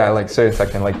sections, you mean? Yeah, like certain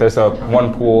section. Like there's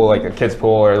one pool, like a kid's pool,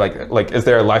 or like is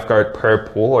there a lifeguard per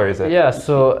pool, or is it? Yeah,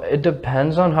 so it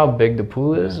depends on how big the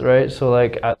pool is, right? So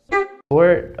like at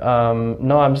Fort,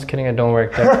 no, I'm just kidding. I don't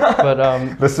work there, but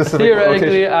the specific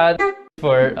theoretically at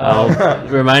Fort.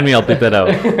 Remind me, I'll pick that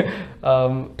out.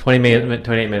 28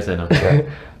 minutes in. Okay.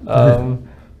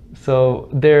 So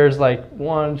there's like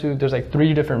there's like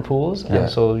 3 different pools, and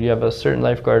so you have a certain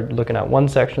lifeguard looking at one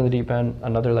section of the deep end,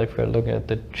 another lifeguard looking at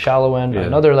the shallow end,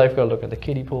 another lifeguard looking at the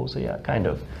kiddie pool. So kind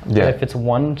of. Yeah. If it's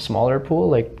one smaller pool,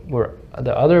 like where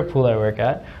the other pool I work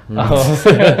at, that's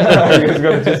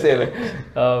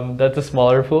a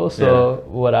smaller pool. So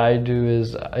what I do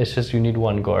is it's just you need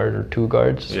 1 guard or 2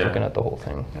 guards just looking at the whole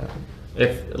thing. Yeah.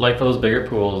 If like for those bigger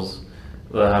pools,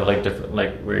 they'll have like different,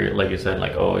 like where, like you said,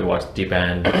 like, oh, you watch deep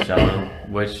end, shallow.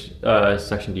 Which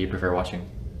section do you prefer watching?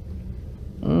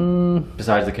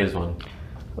 Besides the kids one.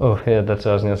 Oh yeah, that's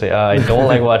what I was gonna say. I don't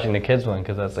like watching the kids one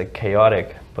because that's like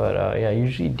chaotic. But yeah,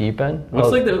 usually deep end. What's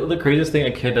like the craziest thing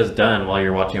a kid has done while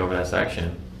you're watching over that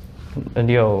section? And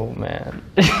yo, man.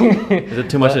 Is it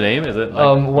too much to name? Is it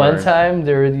like, one time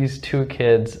there were these two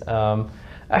kids.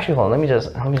 Actually, hold on.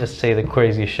 Let me just say the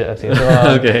crazy shit I've seen. So,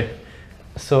 okay.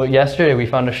 So yesterday we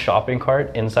found a shopping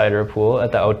cart inside our pool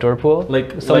at the outdoor pool.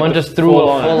 Like someone just threw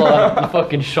a full on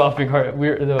fucking shopping cart.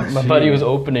 My buddy was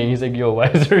opening. He's like, "Yo, why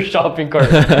is there a shopping cart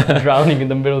drowning in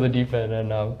the middle of the deep end?" And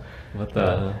what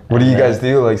the? What do you guys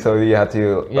do? Like, so you had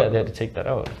to. Yeah, they had to take that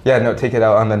out. Yeah, no, take it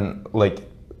out, and then like,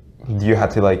 you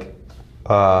had to like,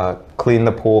 clean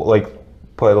the pool, like,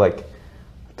 put like,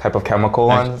 type of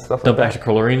chemical on and stuff. Dump extra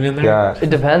chlorine in there. Yeah.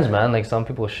 It depends, man. Like some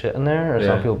people shit in there, or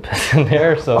some people piss in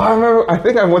there. So I remember. I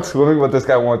think I went swimming with this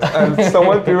guy once, and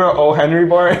someone threw an O. Henry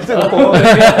bar into the pool.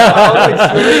 I was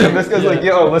like swimming, and this guy's like,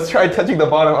 "Yo, let's try touching the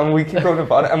bottom." And we keep going to the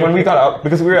bottom. And when we got out,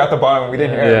 because we were at the bottom, we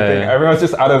didn't hear anything. Everyone's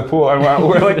just out of the pool, and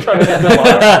we're like trying to get to the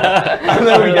bottom. And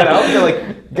then we get out, and they're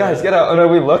like, "Guys, get out!" And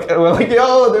then we look, and we're like,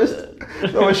 "Yo,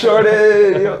 there's no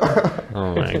shortage."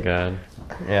 Oh my god.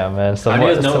 yeah, man. How do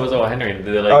you guys know it was O. Henry? Did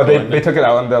they, like, Oh, they took it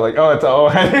out, and they're like, "Oh, it's an O.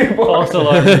 Henry bar." False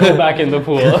alarm. Go back in the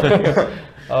pool.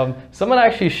 Someone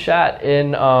actually shat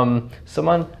in.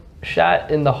 Someone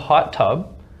shat in the hot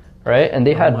tub, right? And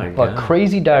they had like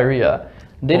crazy diarrhea.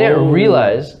 They didn't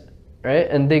realize, right?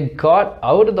 And they got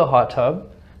out of the hot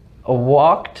tub,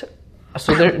 walked.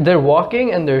 So they're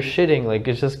walking and they're shitting. Like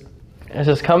it's just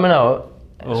coming out.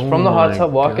 It's from the hot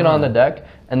tub, walking on the deck.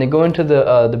 And they go into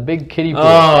the big kiddie pool,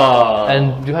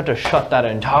 and you have to shut that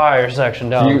entire section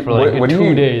down for like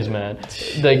 2 days, man.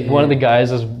 Like one of the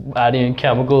guys is adding in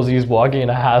chemicals. He's walking in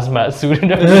a hazmat suit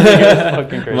and everything. It's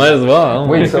fucking crazy. Might as well.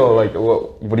 Wait, so like,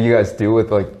 what do you guys do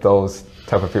with like those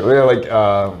type of people?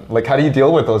 Like how do you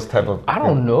deal with those type of? I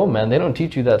don't know, man. They don't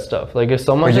teach you that stuff. Like if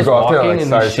someone's just walking and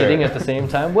shitting at the same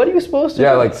time, what are you supposed to do?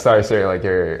 Yeah, like sorry, like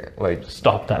you're like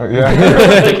stop that. Yeah,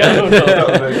 like, I don't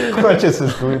know. Clutches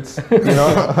his boots, you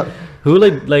know. Who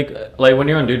like when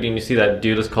you're on duty and you see that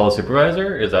dude, just call a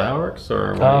supervisor? Is that how it works,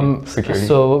 or security?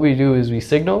 So what we do is we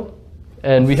signal,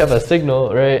 and we have a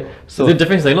signal, right? So is it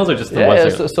different signals or just the one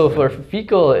signal? So for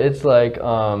fecal, it's like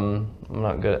I'm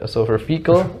not good. So for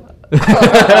fecal,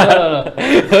 so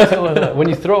when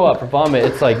you throw up or vomit,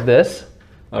 it's like this,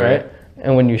 right?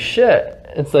 And when you shit,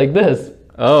 it's like this.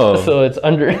 Oh. So it's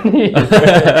underneath.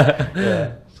 Right?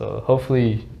 Yeah. So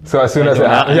hopefully. So as soon as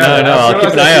I'll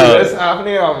keep an eye out. This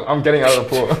happening, I'm getting out of the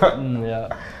pool. Yeah.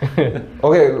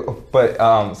 Okay, but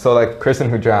so like Kristen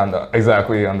who drowned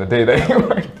exactly on the day that you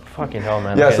were. Fucking hell,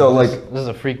 man. Yeah, okay, so this is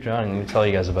a freak drowning. Let me tell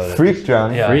you guys about it. Freak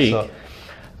drowning. Yeah. Freak.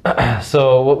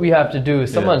 So what we have to do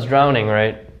is someone's drowning,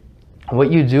 right?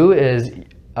 What you do is,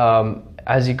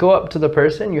 as you go up to the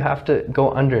person, you have to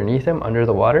go underneath him, under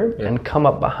the water, and come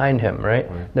up behind him, right?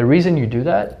 The reason you do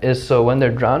that is so when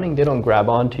they're drowning, they don't grab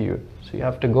onto you. So you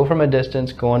have to go from a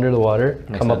distance, go under the water,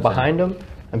 come up behind them,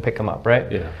 and pick them up, right?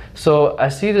 Yeah. So I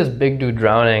see this big dude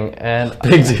drowning, and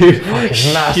big dude,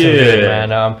 fucking massive dude,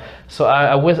 man. So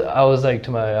I was like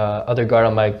to my other guard,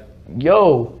 I'm like,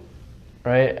 yo,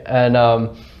 right? And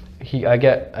I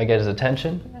get his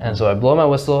attention, and so I blow my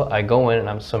whistle, I go in, and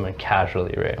I'm swimming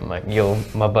casually, right? I'm like, yo,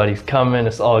 my buddy's coming,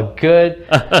 it's all good.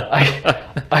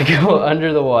 I go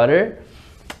under the water.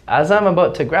 As I'm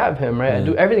about to grab him, right, I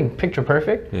do everything picture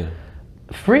perfect. Yeah.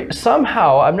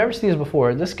 Somehow, I've never seen this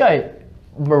before, this guy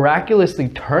miraculously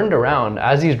turned around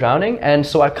as he's drowning, and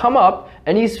so I come up,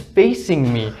 and he's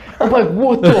facing me. I'm like,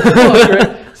 what the fuck,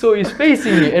 right? So he's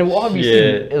facing me, and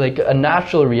obviously, like a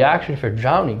natural reaction for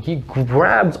drowning, he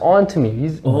grabs onto me.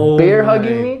 He's bear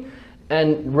hugging me,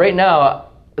 and right now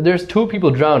there's two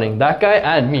people drowning. That guy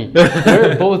and me.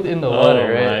 We're both in the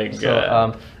water, right? My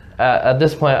God. So at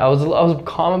this point, I was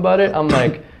calm about it. I'm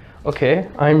like, okay,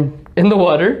 I'm in the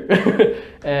water,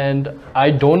 and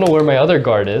I don't know where my other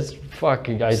guard is. Fuck,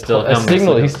 I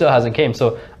signaled, he still hasn't came.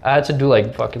 So I had to do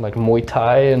like fucking like Muay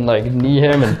Thai and like knee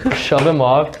him and shove him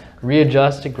off,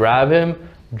 readjust to grab him,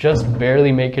 just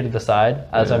barely make it to the side.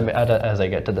 As I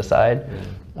get to the side,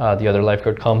 the other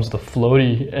lifeguard comes, the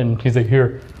floaty, and he's like,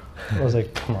 here. I was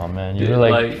like, come on, man, you're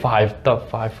like five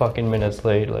fucking minutes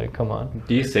late. Like, come on.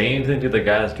 Do you say anything to the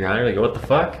guy that's drowning? Like, what the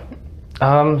fuck?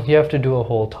 You have to do a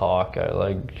whole talk.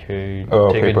 Like, hey,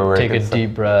 take a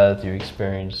deep breath. You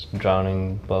experience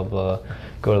drowning, blah blah.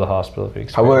 Go to the hospital if you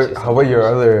experience. How about your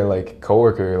other like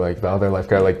coworker, like the other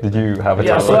lifeguard? Like, did you have a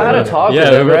talk? So I had a talk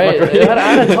with him, right?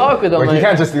 I had a talk with him. Like, you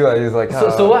can't just do that. He's like.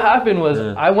 So what happened was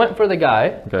I went for the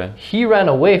guy. Okay. He ran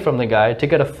away from the guy to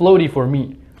get a floaty for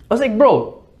me. I was like,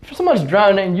 bro, if someone's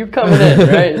drowning, you coming in,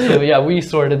 right? So yeah, we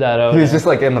sorted that out. He was just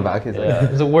like in the back. He's like,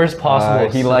 it was the worst possible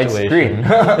he situation. likes green.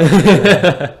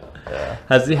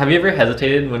 Have you ever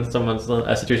hesitated when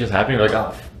a situation is happening? You're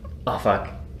like, oh fuck.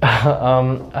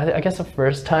 I guess the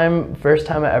first time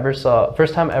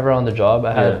ever on the job,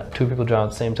 I had two people drown at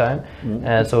the same time,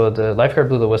 and so the lifeguard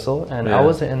blew the whistle, and I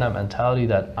wasn't in that mentality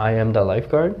that I am the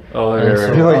lifeguard. Oh, and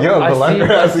right. You're like, yo, the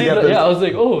lifeguard has to get this. Yeah, I was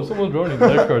like, oh, someone's drowning. The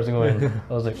lifeguard's going.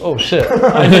 I was like, oh shit,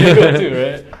 I need to go too,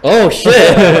 right? Oh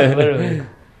shit! Yeah, literally.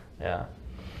 Yeah.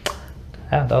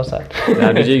 Yeah, that was that.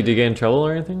 Did you get in trouble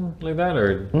or anything like that,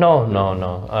 or?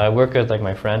 No. I work with like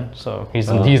my friend, so he's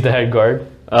the head guard.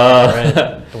 Right?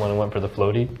 The one who went for the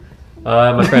floaty.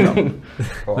 My friend.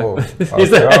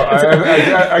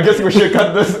 I guess we should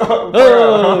cut this.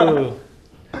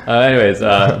 Anyways,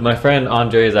 my friend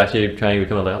Andre is actually trying to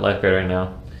become a lifeguard right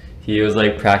now. He was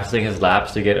like practicing his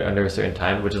laps to get it under a certain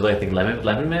time, which is like I think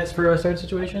 11 minutes for a certain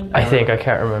situation. I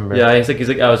can't remember. Yeah, he's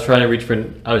like I was trying to reach for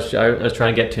I was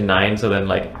trying to get to 9, so then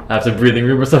like I have some breathing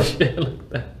room or some shit like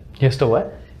that. He has to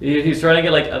what? He's trying to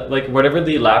get like whatever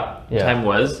the lap time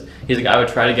was. He's like he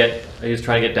was trying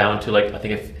to get down to like I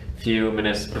think a few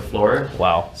minutes before.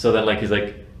 Wow. So then like he's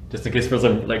like just in case for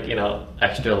some like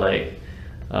extra like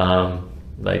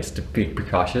just to be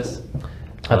precautious.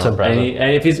 That's impressive.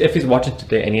 And if he's watching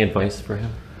today, any advice for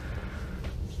him?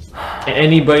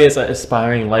 Anybody is an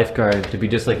aspiring lifeguard to be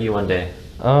just like you one day.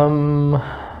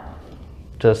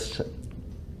 Just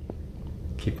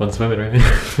keep on swimming, right?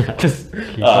 just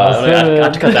keep on swimming. I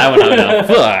have to cut that one out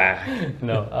now.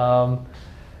 No.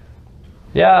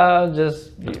 Yeah,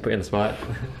 just put you in the spot.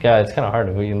 Yeah, it's kind of hard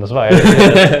to put you in the spot.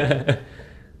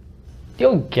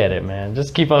 You'll get it, man.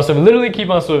 Just keep on swimming. Literally keep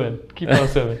on swimming. Keep on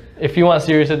swimming. If you want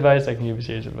serious advice, I can give you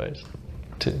serious advice.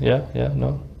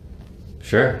 No?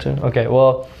 Sure. Okay,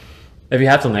 well... If you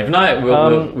have something. If not,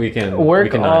 we can...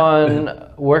 Work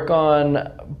on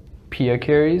PIA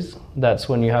carries. That's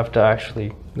when you have to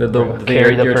actually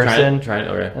carry the person.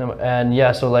 Okay. And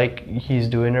yeah, so like he's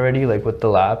doing already, like with the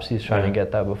laps, he's trying to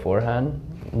get that beforehand.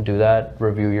 Do that,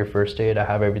 review your first aid. I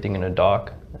have everything in a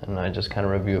doc. And I just kind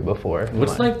of review it before.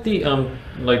 What's like the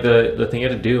the thing you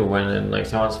have to do when like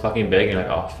someone's fucking big and you're like,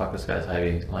 oh fuck, this guy's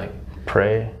heavy, like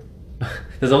pray.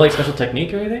 Is there like special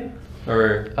technique or anything?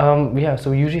 Or yeah, so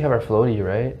we usually have our floaty,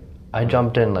 right? I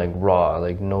jumped in like raw,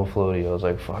 like no floaty. I was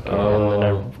like, fuck it,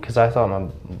 because I thought my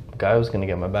guy was gonna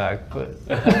get my back, but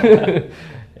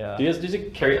yeah. Do you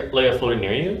carry like a floaty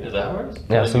near you? Is that how it works?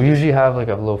 Yeah, so we usually have like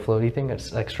a little floaty thing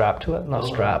that's like strapped to it, not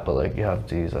strapped, but like you have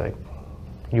these like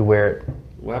you wear it.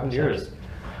 What happened to yours?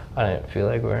 I didn't feel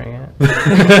like wearing it.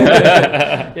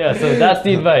 Yeah, so that's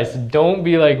the advice. Don't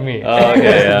be like me. Oh,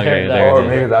 okay. Or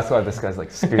maybe that's why this guy's like,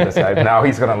 screw this guy. Now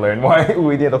he's gonna learn why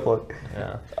we need a float.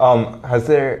 Yeah.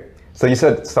 So you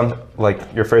said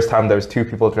your first time there was 2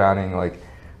 people drowning, what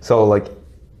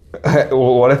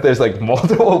if there's like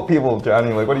multiple people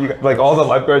drowning? Like what do you like all the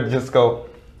lifeguards just go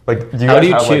like how do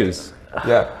you choose?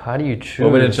 How do you choose?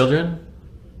 Women and children?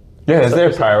 Yeah, is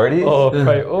there priorities?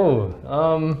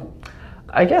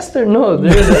 I guess there's I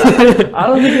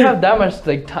don't think you have that much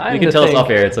like time. You can tell us off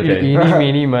air, it's okay. Eeny,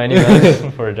 meeny, miny,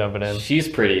 for jumping in. She's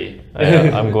pretty.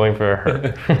 I'm going for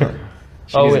her.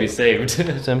 She needs to be saved.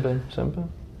 Simping.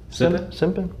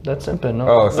 That's simping. No.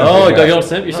 Oh, you don't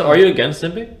simp? Are you against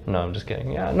simping? No, I'm just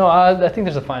kidding. Yeah, no, I think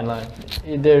there's a fine line.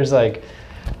 There's like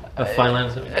a fine line.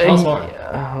 Tell us more.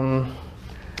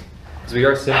 So we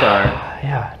are SIMPHour.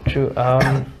 Yeah, true.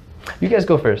 You guys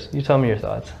go first. You tell me your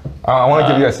thoughts. I want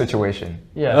to give you a situation.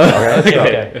 Yeah.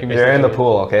 Okay. You're in the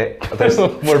pool. Okay.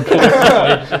 More pool.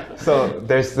 So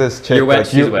there's this chick. You're wet.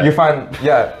 She's wet. You find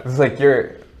it's like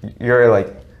you're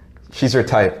like she's your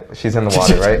type. She's in the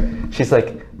water, right? She's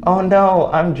like, oh no,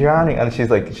 I'm drowning, and she's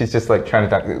just like trying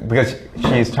to because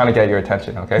she's trying to get your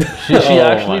attention. Okay. She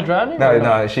actually drowning?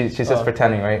 No, she's just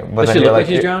pretending, right? But does she look like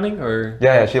she's drowning, or?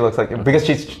 Yeah, she looks like because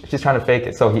she's trying to fake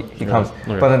it. So he comes,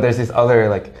 but then there's this other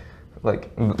like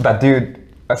that dude.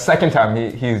 A second time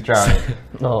he's drowning.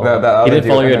 No, he didn't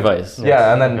follow your advice.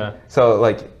 Yeah, and then so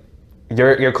like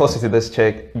you're closer to this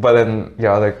chick, but then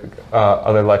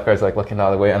other lifeguards like looking the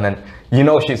other way, and then you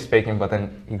know she's faking, but then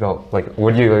you go like,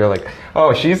 you're like,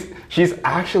 oh, she's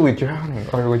actually drowning,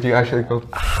 or would you actually go?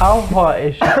 How hot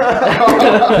is she? How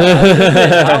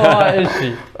hot is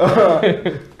she?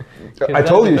 I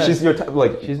told you she's your type.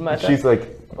 Like she's my type. She's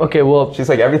like. Okay, well, she's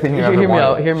like everything you ever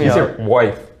wanted. Hear me out. She's your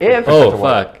wife.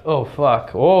 Oh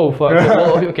fuck. Well,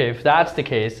 okay, if that's the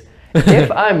case, if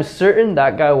I'm certain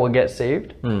that guy will get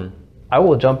saved, I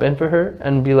will jump in for her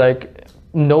and be like,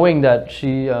 knowing that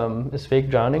she is fake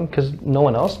drowning, because no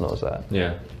one else knows that.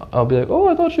 Yeah. I'll be like, oh,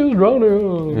 I thought she was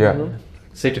drowning. Yeah.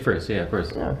 Safety first. Yeah, of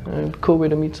course. Yeah, cool way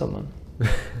to meet someone.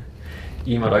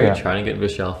 Emad, are you Yeah. trying to get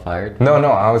Vishal fired? No,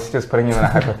 I was just putting you in a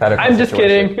hypothetical I'm just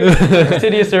situation. kidding.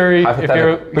 City of Surrey, if Hypothetical.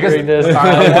 you're Because hearing this, I'm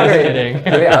I'm wondering, kidding.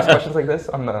 do they ask questions like this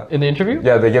on the... In the interview?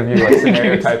 Yeah, they give you like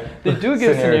scenario type. They do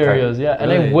give scenario type. scenarios, yeah,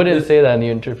 and Really? I wouldn't say that in the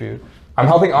interview. I'm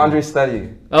helping Andre study.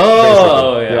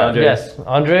 Oh, basically. yeah, Andre. Yes,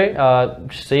 Andre,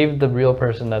 save the real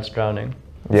person that's drowning.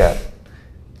 Yeah.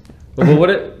 But what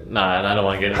it? Nah, I don't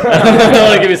want to get. I don't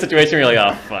want to give you a situation where you're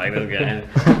like, oh fuck, this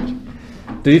guy.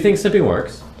 Do you think simping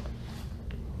works?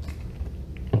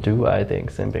 Do I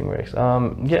think simping works?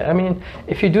 Yeah, I mean,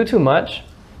 if you do too much,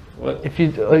 What? if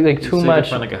you like too So you much,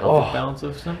 find like a healthy balance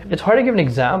of something. it's hard to give an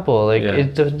example. Like Yeah.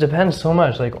 it depends so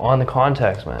much, like on the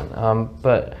context, man.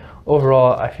 But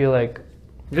overall, I feel like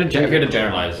If you're to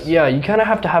generalize. yeah, you kind of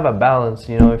have to have a balance.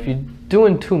 You know, if you're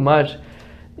doing too much,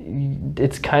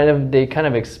 it's kind of they kind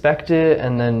of expect it,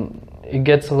 and then it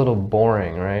gets a little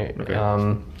boring, right?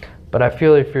 Okay. But I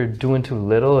feel if you're doing too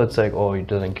little, it's like, oh, he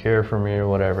doesn't care for me or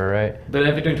whatever, right? But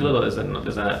if you're doing too little, is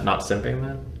that not simping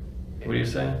then? What do you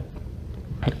say?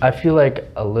 I feel like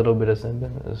a little bit of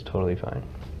simping is totally fine.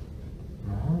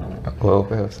 A little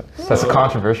bit of sense. That's a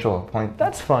controversial point.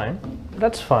 That's fine.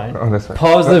 That's fine. On this one.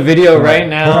 Pause the video right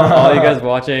now, all you guys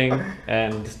watching,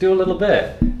 and just do a little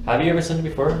bit. Have you ever simped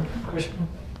before?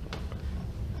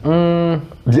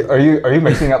 Are you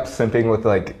mixing up simping with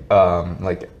like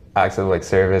acts of like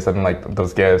service and like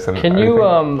those gifts and Can you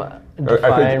everything?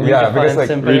 define, yeah, because, like,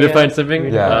 simping? Redefine again?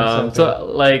 simping? Yeah. Redefine simping. So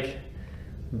like,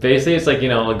 basically it's like, you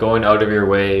know, going out of your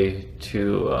way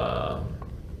to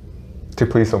to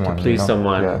please someone. please you know?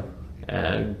 someone. Yeah.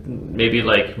 And maybe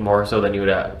like more so than you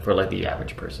would for like the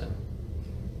average person.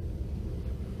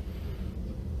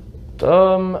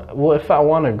 Well, if I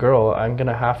want a girl, I'm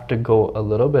gonna have to go a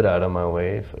little bit out of my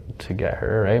way to get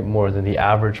her, right? More than the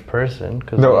average person.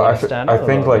 Cause No, I I, wanna stand I out a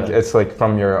think little like bit. it's like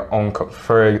from your own.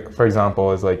 For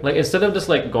example, is like Like instead of just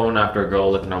like going after a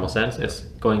girl like the normal sense, it's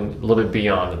going a little bit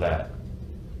beyond that.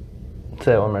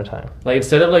 Say it one more time. Like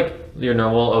instead of like your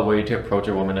normal way to approach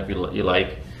a woman if you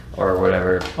like or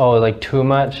whatever, Oh, like too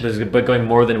much? but going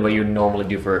more than what you normally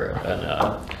do for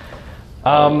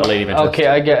a lady of interest. Okay,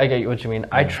 I get what you mean.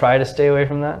 I try to stay away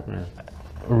from that.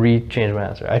 Change my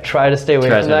answer. I try to stay away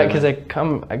Try from to that stay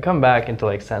because I come back into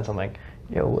like sense. I'm like,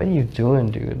 yo, what are you doing,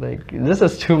 dude? Like, this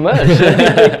is too much.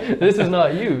 This is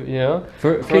not you, you know?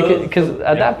 Because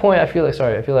at that point, I feel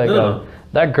like No.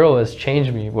 that girl has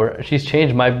changed me. Where she's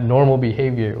changed my normal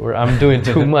behavior, where I'm doing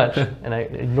too much, and I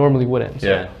normally wouldn't. So,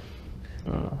 Yeah.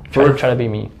 try to be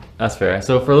me. That's fair.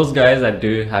 So for those guys that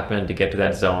do happen to get to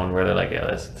that zone where they're like, yeah,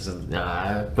 this is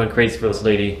I went crazy for this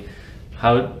lady,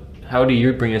 how do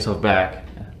you bring yourself back?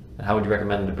 How would you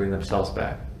recommend them to bring themselves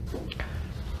back?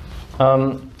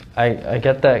 I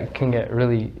get that it can get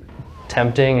really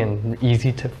tempting and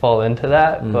easy to fall into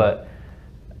that, but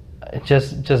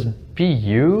just be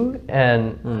you,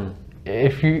 and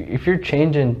if you're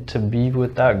changing to be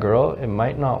with that girl, it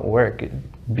might not work.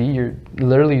 Be your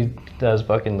literally, as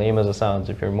fucking lame as it sounds,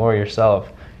 if you're more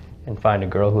yourself and find a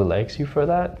girl who likes you for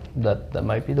that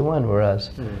might be the one.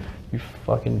 Whereas you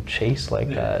fucking chase like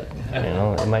that, you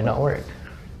know, it might not work.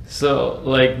 So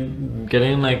like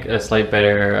getting like a slight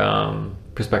better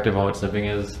perspective on what simping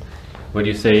is, would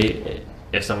you say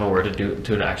if someone were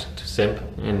to simp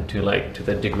into like to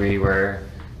the degree where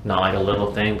not like a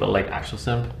little thing but like actual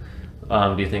simp,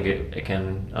 do you think it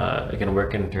can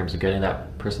work in terms of getting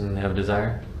that person they have a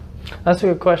desire? That's a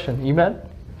good question. You met?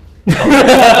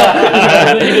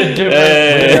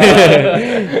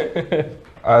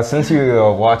 since you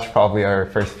watched probably our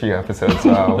first few episodes,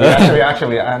 we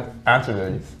actually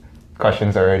answered these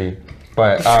questions already.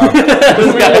 But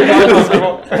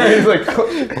he's like,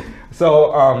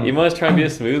 so You must try and be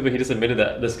smooth, but he just admitted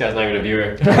that this guy's not even a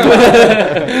viewer.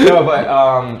 no,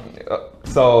 but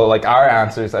so like our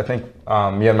answers, I think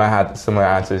me and Matt had similar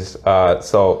answers.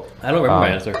 So I don't remember my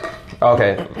answer.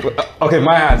 Okay,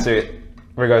 my answer.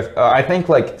 Regards, I think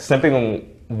like simping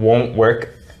won't work.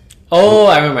 Oh,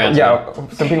 I remember my answer. Yeah,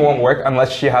 simping won't work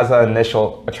unless she has an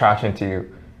initial attraction to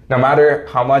you. No matter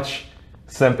how much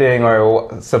simping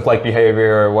or simp-like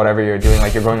behavior or whatever you're doing,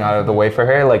 like you're going out of the way for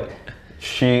her, like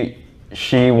she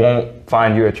won't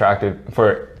find you attractive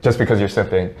for just because you're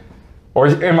simping. Or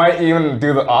it might even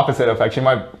do the opposite effect. She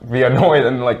might be annoyed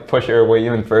and like push her away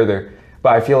even further.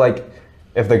 But I feel like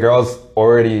if the girl's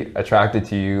already attracted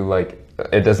to you, like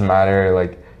it doesn't matter,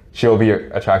 like she'll be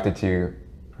attracted to you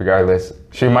regardless.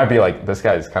 She might be like, this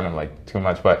guy's kind of like too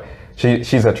much, but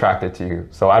she's attracted to you.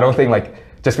 So I don't think like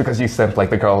just because you simp, like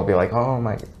the girl will be like, oh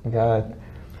my god,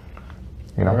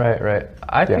 you know? Right.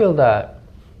 I feel that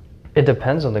it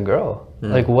depends on the girl.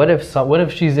 Like, what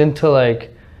if she's into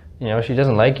like, you know, she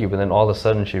doesn't like you, but then all of a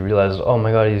sudden she realizes, oh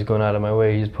my God, he's going out of my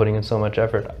way, he's putting in so much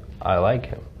effort. I like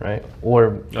him, right?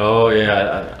 Or Oh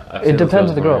yeah, I've seen it depends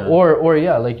on the girl. before, Or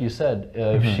yeah, like you said,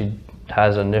 if she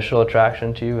has initial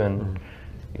attraction to you and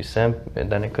you simp,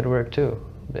 then it could work too.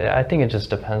 Yeah, I think it just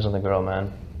depends on the girl,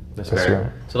 man. That's That's fair.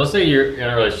 right. So let's say you're in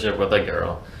a relationship with a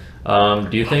girl.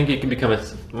 Do you think you can become a?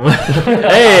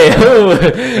 Hey,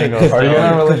 Are you in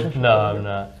a relationship? No, I'm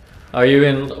not. Are you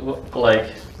in like?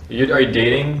 Are you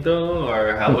dating though,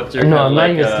 or how? What's your No, kind I'm of not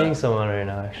like? even seeing someone right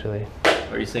now, actually.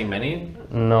 Are you seeing many?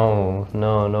 No.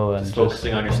 I'm Just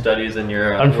focusing on your studies and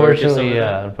your. work or Unfortunately, something?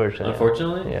 yeah. Unfortunately.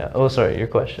 Unfortunately. Yeah. Oh, sorry. Your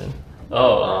question.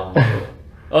 Oh.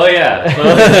 Oh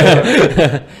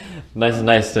yeah.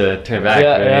 Nice to turn back.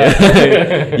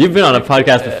 Yeah. You've been on a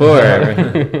podcast before.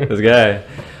 This guy.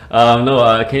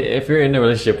 If you're in a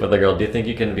relationship with a girl, do you think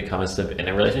you can become a simp in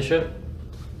a relationship,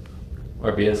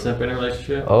 or be a simp in a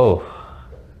relationship? Oh.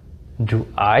 Do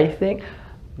I think?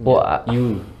 Well,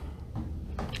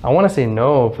 I want to say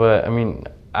no, but I mean,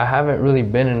 I haven't really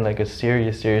been in like a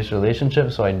serious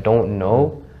relationship, so I don't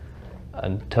know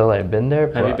until I've been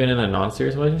there. Have you been in a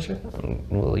non-serious relationship?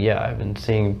 Well, yeah,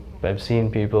 I've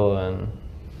seen people and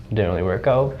it didn't really work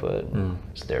out, but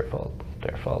it's their fault.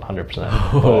 Their fault, 100%.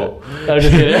 Oh. But, I'm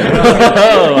just kidding.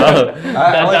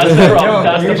 That's the problem.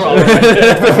 That's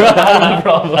the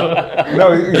problem.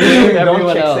 No, usually don't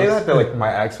Everyone chicks say else. that. They're like,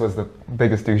 my ex was the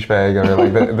biggest douchebag, or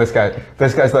like this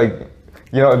guy's like,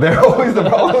 you know, they're always the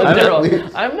problem.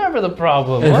 I'm never the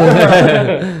problem.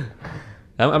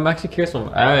 I'm actually curious.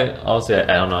 I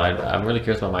don't know. I'm really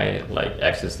curious what my like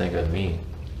exes think of me,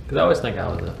 because I always think I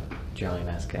was a jolly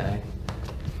nice guy.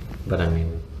 But I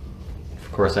mean,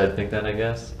 of course, I'd think that. I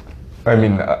guess. I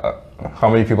mean, how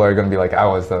many people are gonna be like, I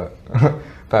was the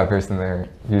bad person there?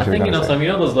 Usually, I think gonna say.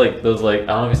 some those like I don't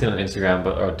know if you've seen it on Instagram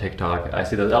or TikTok. I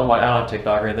see those. I don't have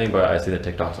TikTok or anything, but I see the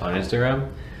TikToks on Instagram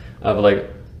of like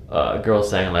girls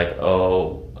saying like,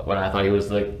 oh, when I thought he was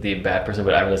like the bad person,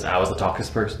 but I realized I was the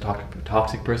toxic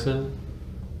person.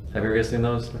 Have you ever seen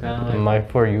those kind of like? My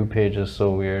For You page is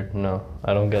so weird. No,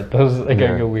 I don't get those. Like, I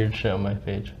Yeah. get weird shit on my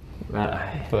page. But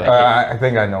I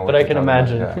think I know. but I can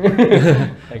imagine.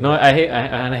 No, I hate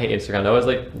Instagram. That was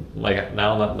like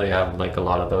now that they have like a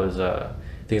lot of those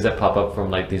things that pop up from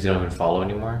like these you don't even follow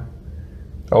anymore.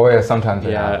 Oh yeah, sometimes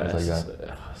it Yeah, happens like it's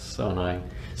that. so annoying.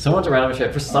 So much random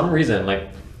shit. For some reason, like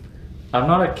I'm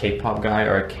not a K-pop guy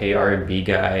or a K-R&B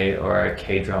guy or a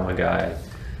K-drama guy.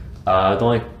 The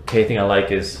only K thing I like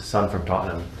is Son from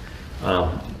Tottenham.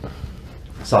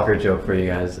 Soccer joke for you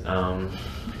guys.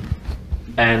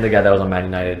 And the guy that was on Man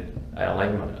United. I don't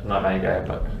like him. I'm not a Man United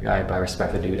guy, but I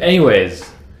respect the dude. Anyways,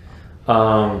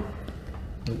 I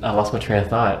lost my train of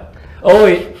thought. Oh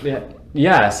wait,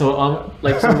 yeah. So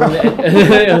like some really,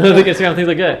 like Instagram things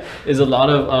like that is a lot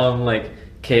of like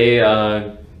K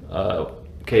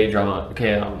drama,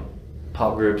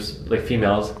 pop groups, like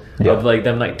females of like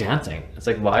them like dancing. It's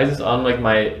like, why is this on like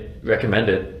my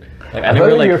recommended? Like I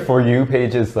thought your For You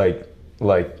page is like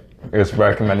it's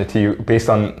recommended to you based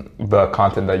on the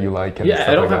content that you like. And yeah, stuff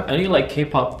I don't like have that. any like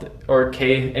K-pop or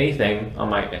K anything on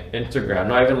my Instagram.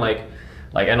 Not even like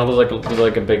I know there's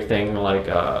like a big thing like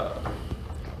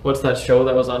what's that show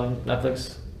that was on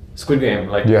Netflix? Squid Game.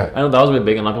 Like Yeah. I know that was really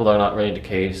big, and a lot of people that are not really into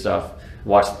K stuff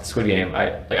watched Squid Game.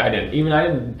 I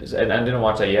didn't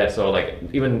watch that yet. So like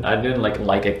even I didn't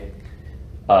like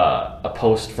a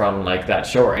post from like that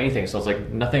show or anything. So it's like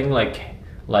nothing like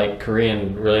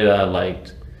Korean really that I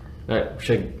liked. That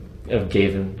should have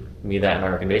given me that in my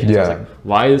recommendations. Yeah. So it's like,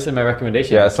 why is this in my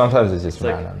recommendation? Yeah, sometimes it's just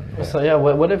like- random. So yeah,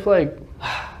 what if like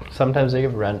sometimes they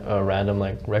give random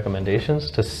like recommendations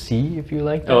to see if you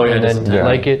like them, Oh, yeah, and then just- you yeah.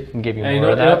 like it and give you And more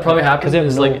you of know that. what probably happened?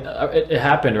 Because Is like it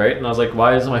happened, right? And I was like,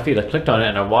 why is it on my feed? I clicked on it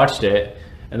and I watched it,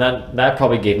 and that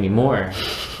probably gave me more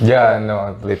Yeah,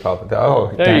 no, they probably.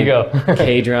 Oh, there you go.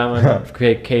 K drama,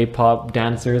 K-pop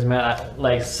dancers,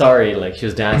 man. Sorry, like she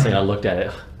was dancing. I looked at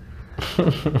it.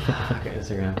 Okay,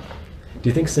 Instagram. Do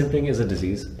you think simping is a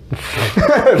disease?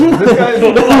 This guy's.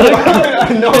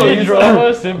 I know.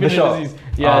 K-drama, simping is Vishal, disease.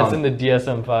 Yeah, it's in the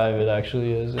DSM-5. It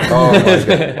actually is. Oh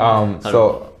my god.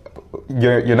 So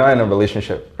you're not in a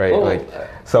relationship, right? Oh, Like,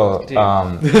 so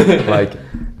like,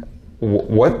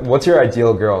 what's your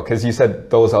ideal girl? Because you said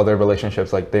those other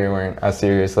relationships, like they weren't as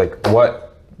serious. Like, what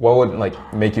would like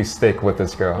make you stick with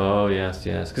this girl? Oh yes.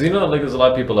 Because you know, like there's a lot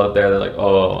of people out there that are like,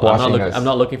 oh, I'm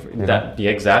not looking for that.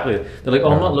 Yeah, exactly. They're like,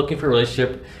 oh, I'm not looking for a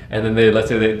relationship, and then let's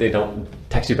say they don't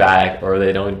text you back or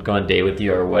they don't go on a date with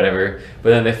you or whatever. But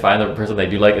then they find the person they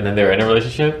do like, and then they're in a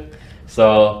relationship.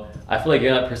 So I feel like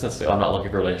you're that person that's like, I'm not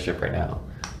looking for a relationship right now.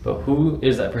 But who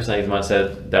is that person that you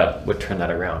said that would turn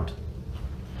that around?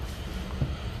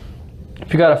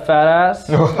 If you got a fat ass,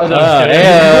 no, I'm just kidding.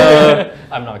 Yeah.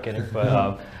 I'm not kidding,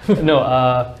 but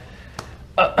no.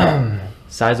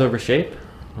 Size over shape,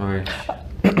 or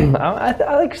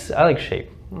I like shape.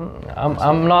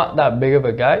 I'm not that big of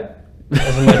a guy,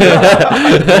 as much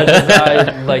as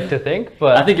I like to think,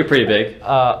 but I think you're pretty big.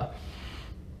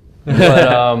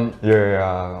 But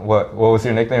Your what was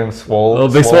your nickname? Swole. Oh,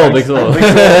 Big Swole, Big Swole.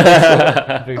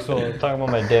 big soul. I'm talking about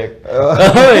my dick.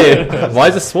 Why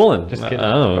is it swollen? Just kidding.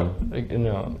 Oh. Like,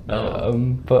 no. Oh.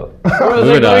 But where was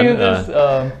I Moving going on, with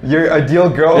this? Your ideal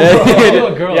girl.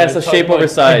 Ideal girl. Yeah, so we're talking shape about over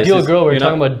size. Ideal girl. We're You're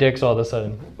talking not- about dicks all of a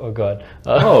sudden. Oh god.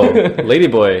 Oh,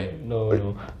 ladyboy.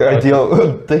 No.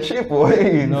 Ideal dick shape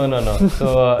boy. No.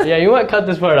 So yeah, you might cut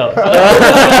this part out.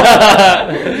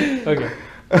 Okay.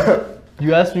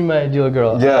 You asked me my ideal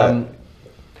girl. Yeah.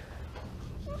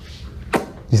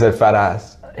 You said fat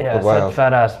ass. Yeah, I What said else?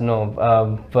 fat ass.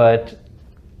 No. But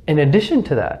in addition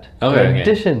to that. Okay, In okay.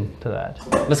 addition to that.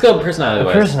 Let's go personality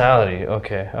wise. Personality.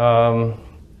 Okay.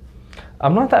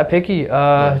 I'm not that picky.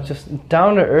 Just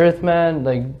down to earth, man.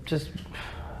 Like just.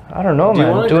 I don't know, Do you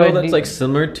man. want a I girl that's need- like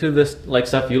similar to this like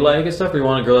stuff you like and stuff, or you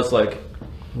want a girl that's like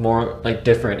more like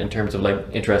different in terms of like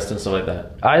interest and stuff like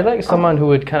that? I like someone who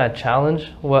would kind of challenge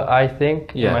what I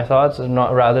think, Yeah. my thoughts, and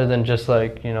not rather than just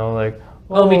like like.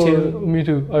 Oh, me too. Me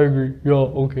too. I agree. Yeah.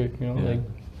 Okay. Yeah. Like,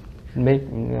 make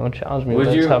challenge me. Would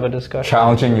Let's you- have a discussion.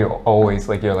 Challenging you always,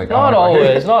 like you're like. oh Not my God.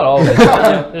 always. Not always.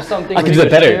 There's something. I can we do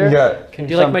that better. share. Yeah. Can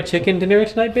Do you like my chicken dinner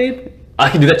tonight, babe? I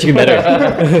can do that chicken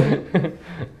better.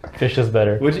 Fish is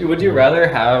better. Would you rather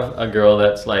have a girl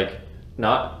that's like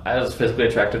not as physically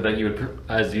attractive that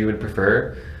as you would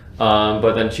prefer,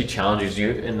 but then she challenges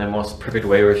you in the most perfect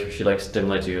way where she like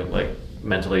stimulates you like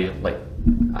mentally, like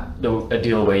the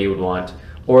ideal way you would want,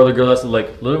 or the girl that's like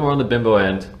a little more on the bimbo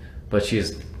end, but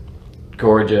she's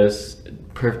gorgeous,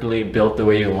 perfectly built the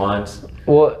way you want.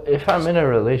 Well, if I'm in a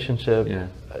relationship, Yeah.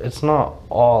 it's not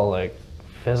all like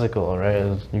physical, right?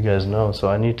 As you guys know, so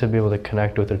I need to be able to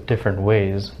connect with her different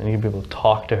ways. I need to be able to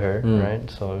talk to her, right?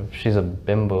 So if she's a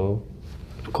bimbo,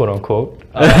 quote unquote,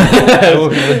 I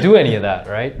won't be able to do any of that,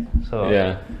 right? So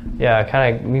yeah, it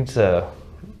kind of needs a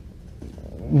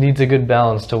good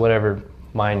balance to whatever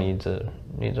my needs are.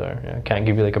 Yeah, I can't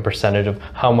give you like a percentage of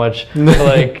how much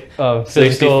like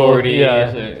 60, 40,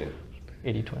 yeah,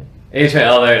 80-20.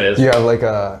 HL, there it is. Do you have like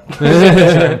a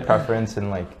certain preference in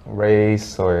like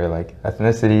race or like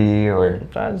ethnicity or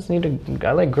I just need to.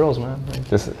 I like girls, man. Like,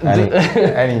 just any?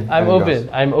 I'm any open. girls?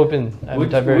 I'm open. I'm Would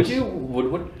diverse. you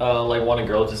like want a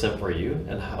girl to simp for you,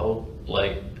 and how,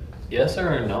 like, yes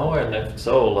or no, and if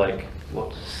so, like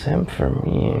what? Simp for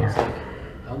me?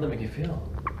 How would that make you feel?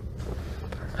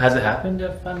 Has it happened,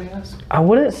 if I may ask? I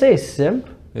wouldn't say simp.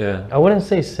 Yeah. I wouldn't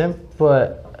say simp,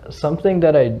 but something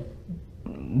that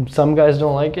some guys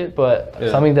don't like it, but Yeah.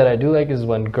 something that I do like is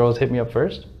when girls hit me up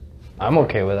first. I'm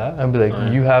okay with that. I'd be like,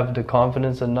 Alright. you have the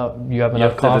confidence enough. You have You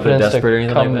enough have to do the confidence desperate or to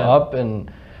anything come like that? up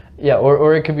and yeah,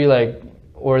 or it could be like,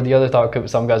 or the other thought could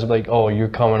some guys would be like, oh, you're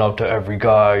coming up to every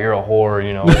guy, you're a whore,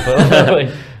 you know. But like,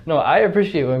 no, I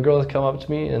appreciate when girls come up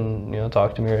to me and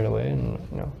talk to me right away, and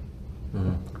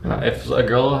If a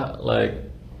girl like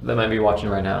that might be watching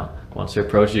right now wants to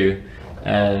approach you,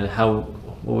 and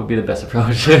what would be the best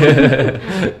approach?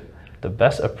 the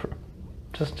best approach.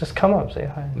 Just come up, say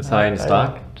hi. Just hi and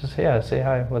stalk? Just say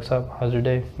hi. What's up? How's your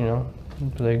day? Be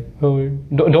like, oh,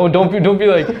 don't be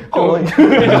like,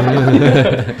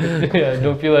 yeah,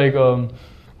 don't be like, oh,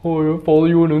 I follow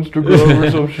you on Instagram or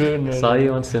some shit. And Saw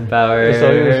you on SIMPHour.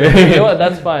 You know what?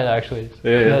 That's fine actually.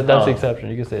 Yeah. That's Oh. exception.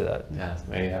 You can say that Yeah,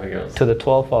 maybe have a girl. to the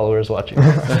 12 followers watching.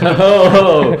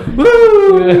 Oh,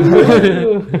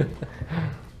 woo!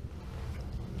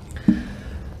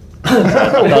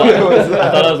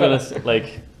 I thought I was gonna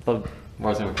like. Thought more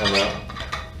was gonna come out.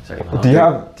 Sorry. Do you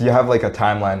have like a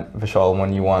timeline, Vishal,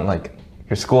 when you want like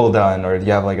your school done, or do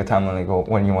you have like a timeline like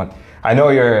when you want? I know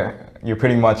you're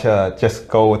pretty much just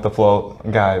go with the flow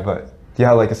guy, but do you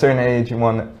have like a certain age you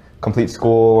want to complete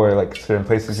school, or like certain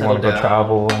places you want to go Settle down.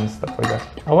 travel and stuff like that?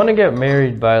 I want to get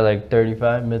married by like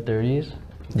 35, mid 30s.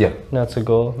 Yeah. That's a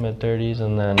goal, mid 30s,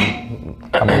 and then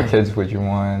How many kids would you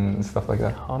want and stuff like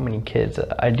that? how many kids?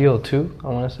 Ideal 2, I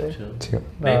want to say. Two.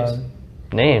 Names.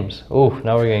 Names. Oh,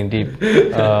 now we're getting deep.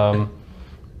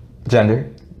 Gender.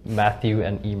 Matthew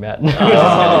and Emat.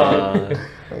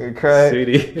 Cry.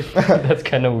 Sweetie. That's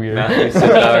kind of weird. Matthew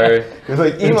SIMPHour. It's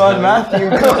like Iman, Matthew,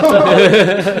 come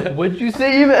on. What'd you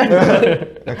say,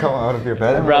 Emat? Now come out of your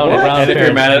bed. Round What? round. And if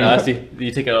you're mad at us,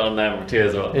 you take it on them too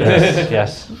as well.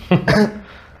 Yes.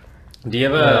 Do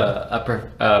you have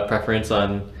a preference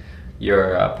on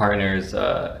your partner's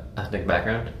ethnic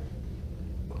background?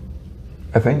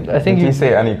 Did you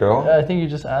say any girl? I think you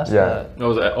just asked that. Oh,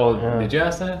 was that, Yeah. did you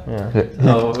ask that? Yeah.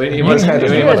 Oh, wait, You guys You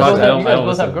guys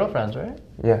both have girlfriends, right?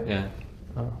 Yeah. Yeah.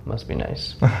 Oh, must be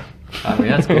nice. I mean,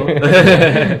 that's cool.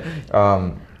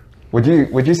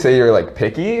 Would you say you're like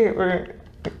picky, or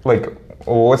like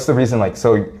what's the reason? Like,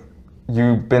 so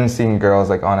you've been seeing girls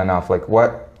like on and off. Like,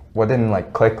 what didn't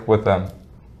like click with them?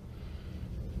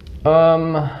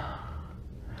 So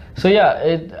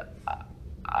yeah,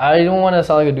 I don't want to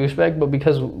sound like a douchebag, but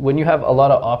because when you have a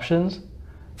lot of options,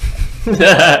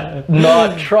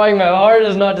 not trying my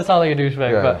hardest not to sound like a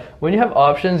douchebag, but when you have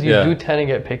options, you do tend to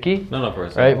get picky. No, of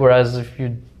course. Right? Whereas if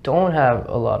you don't have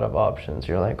a lot of options,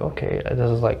 you're like, okay,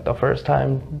 this is like the first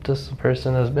time this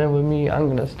person has been with me, I'm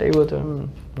gonna stay with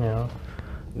him, you know.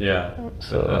 Yeah.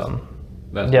 So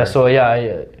that's yeah, fair. so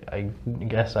yeah, I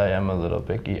guess I am a little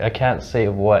picky. I can't say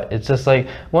what. It's just like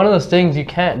one of those things you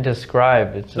can't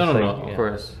describe. It's just No, of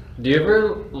course. Do you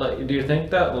ever like? Do you think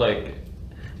that like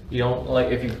you don't like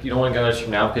if you don't want to go out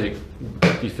now because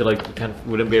you feel like you kind of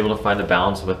wouldn't be able to find a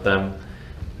balance with them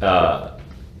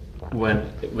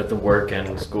when with the work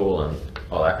and school and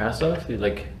all that kind of stuff? You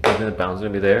like, do you think the balance is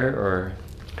gonna be there or?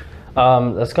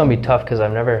 That's gonna be tough because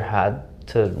I've never had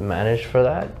to manage for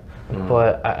that.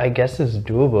 But I guess it's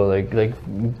doable. Like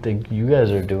you guys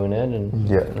are doing it, and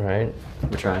right.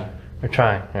 We're trying. We're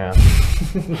trying. Yeah.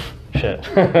 Shit.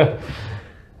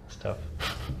 It's tough.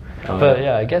 But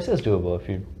yeah, I guess it's doable if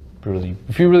you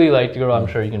really like the girl. I'm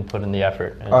sure you can put in the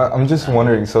effort. I'm just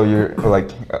wondering. So you're like,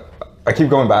 I keep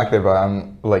going back there, but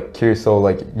I'm like curious. So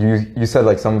like you said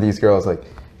like some of these girls like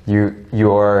you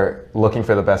are looking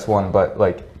for the best one, but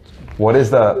like. What is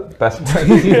the best? I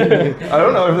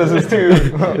don't know if this is too.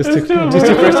 It's too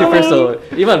first. So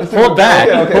Ivan, hold back.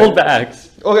 Okay. Hold back.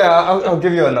 Okay, I'll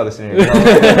give you another scenario.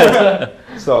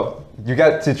 So you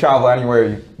get to travel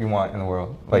anywhere you want in the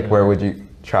world. Like, where would you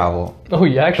travel? Oh,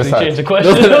 you actually changed the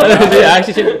question. Yeah,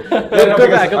 actually, go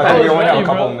back. I think we only have a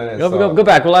couple of minutes. Go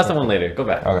back. We'll ask someone later. Go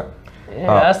back. Okay.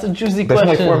 Yeah, ask the juicy There's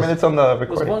questions. only 4 minutes on the There's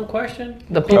recording. one question.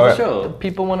 The people show. The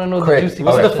people want to know Quick. the juicy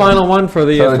What's questions. the final one for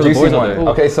the So the for the juicy boys out one. there?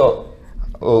 Okay, so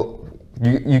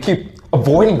you keep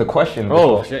avoiding the question.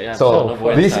 Oh shit! Yeah. So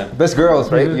this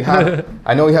girls, right? You have.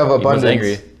 I know you have abundance,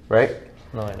 angry. right?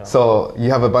 No, I don't. So you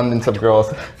have abundance of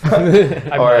girls,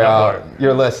 I or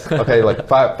your list. Okay, like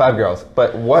five girls.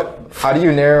 But how do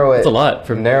you narrow it? That's a lot.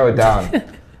 Narrow it down.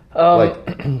 Like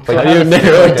how do you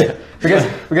narrow it down?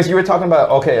 Because you were talking about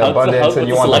abundance and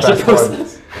you want the best one.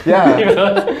 Yeah,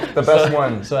 the best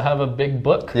one. So I have a big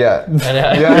book. Yeah.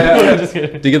 Yeah. Just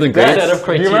kidding. Do you give them grades? Set of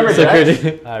criteria. Do you remember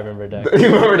Dex? I remember Dex. You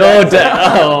remember No, Dex?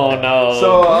 oh no.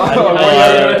 So we're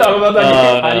gonna talk about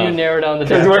that. How do you narrow down the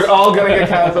Because Dex? we're all gonna get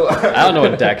canceled. I don't know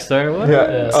what decks are. What?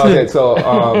 Yeah. Okay, so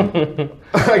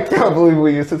I can't believe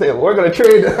we used to say we're gonna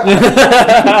trade.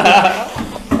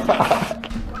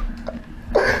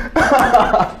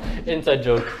 Inside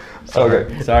joke.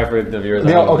 Okay. Sorry for the viewers.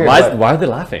 Yeah, okay, why are they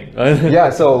laughing? Yeah.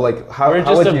 So like, how We're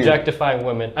how just would objectifying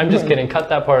women. I'm just kidding. Cut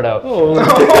that part out. Oh.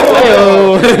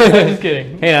 I'm just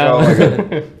kidding. Hey you? now.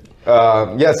 Oh,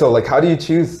 okay. Yeah. So like, how do you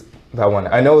choose that one?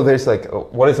 I know there's like,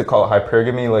 what is it called?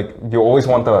 Hypergamy. Like, you always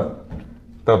want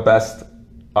the best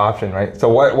option, right? So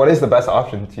what is the best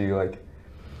option to you? Like.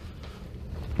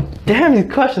 Damn,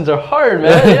 these questions are hard,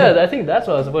 man. Yeah, I think that's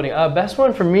what I was voting. Best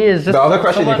one for me is just The other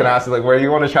question you can ask is like, where do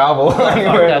you want to travel?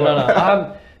 Anywhere. Yeah,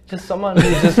 no. Just someone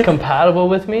who's just compatible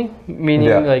with me.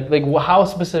 Meaning, like how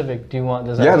specific do you want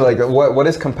this? Yeah, like what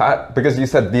is because you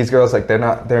said these girls like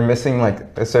they're missing like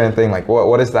a certain thing. Like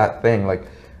what is that thing? Like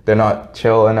they're not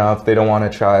chill enough. They don't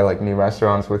want to try like new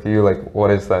restaurants with you. Like what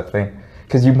is that thing?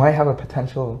 Because you might have a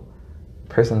potential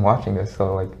person watching this.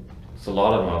 So like. There's a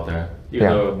lot of them out there. Even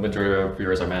though majority of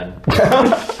viewers are men. But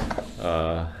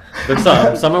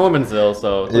some are women still,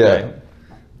 so it's okay.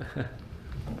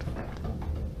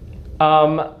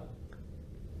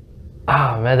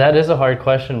 Man, that is a hard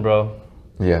question, bro.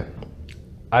 Yeah.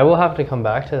 I will have to come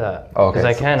back to that. Okay. Because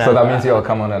I can. So that means you'll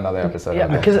come on another episode. Yeah,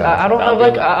 okay. because I don't have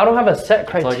I don't have a set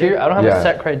criteria. I don't have a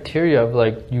set criteria of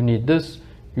like you need this,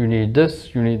 you need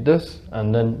this, you need this,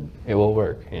 and then it will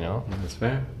work. You know. That's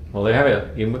fair. Well, there you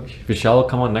have it. Vishal will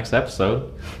come on next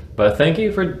episode. But thank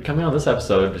you for coming on this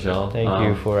episode, Vishal. Thank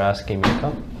you for asking me to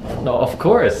come. No, of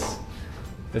course.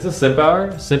 This is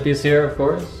SIMPHour. Simpy is here, of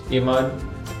course. Imad,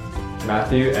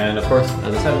 Matthew, and of course,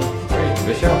 as I said,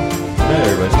 Vishal. Good night,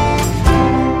 everybody.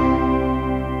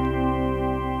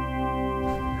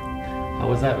 How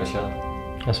was that, Vishal?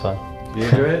 That's fun. Did you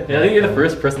enjoy it? Yeah, I think you're the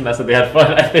first person that said they had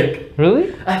fun, I think.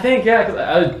 Really? I think, yeah,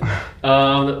 because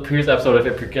the previous episode,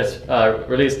 if it gets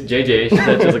released, JJ, she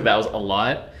said she was like, that was a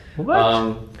lot.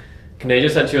 What? Kanaja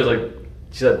said she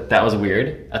said that was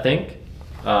weird, I think.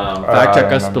 Fact check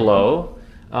I us remember. below.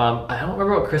 I don't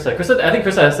remember what Chris said. I think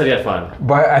Chris said he had fun.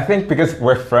 But I think because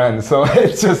we're friends, so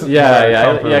it's just Yeah, more yeah,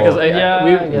 comfortable. because we've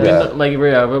Yeah. been like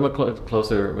we're much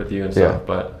closer with you and stuff. Yeah.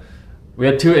 But we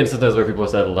had 2 instances where people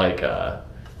said like, yeah,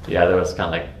 there was kind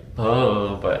of like,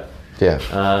 oh, but Yeah.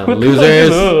 losers.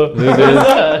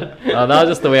 That was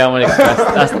just the way I want to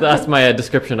express. That's my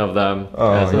description of them.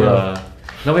 Oh, yeah.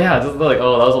 No, but yeah, just like,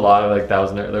 oh, that was a lot of like that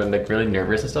was they were like really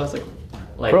nervous and stuff. It's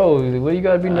like Bro, what you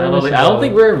gotta be I don't, nervous know, I don't about?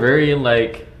 think we're very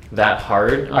like that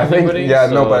hard on I think everybody. yeah,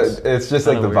 so no, but it's just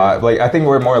like the kinda vibe. Like I think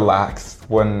we're more lax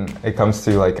when it comes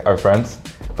to like our friends.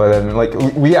 But then like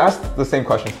we asked the same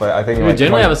questions, but I think we like,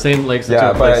 generally when- have the same like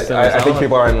yeah, situation. but I think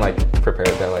people aren't like prepared.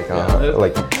 They're like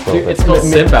like a little Dude, bit. it's called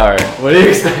SIMPHour. What do you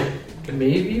expect?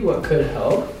 Maybe what could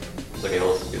help, Okay,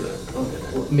 we'll do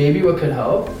that. maybe what could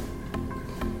help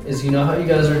is, you know how you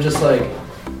guys are just like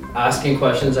asking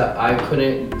questions that I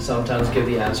couldn't sometimes give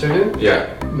the answer to? Yeah.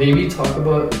 Maybe talk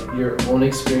about your own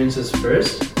experiences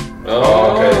first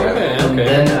Oh, okay, and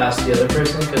then ask the other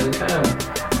person, because it kind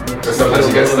of makes sometimes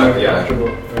you get stuck, yeah.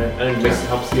 right? And it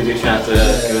helps give you a chance to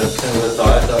give it a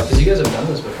thought. Because you guys have done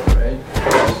this before,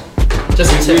 right?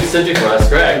 Just a You tip. said you for us,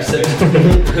 correct?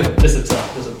 Just a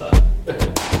tip.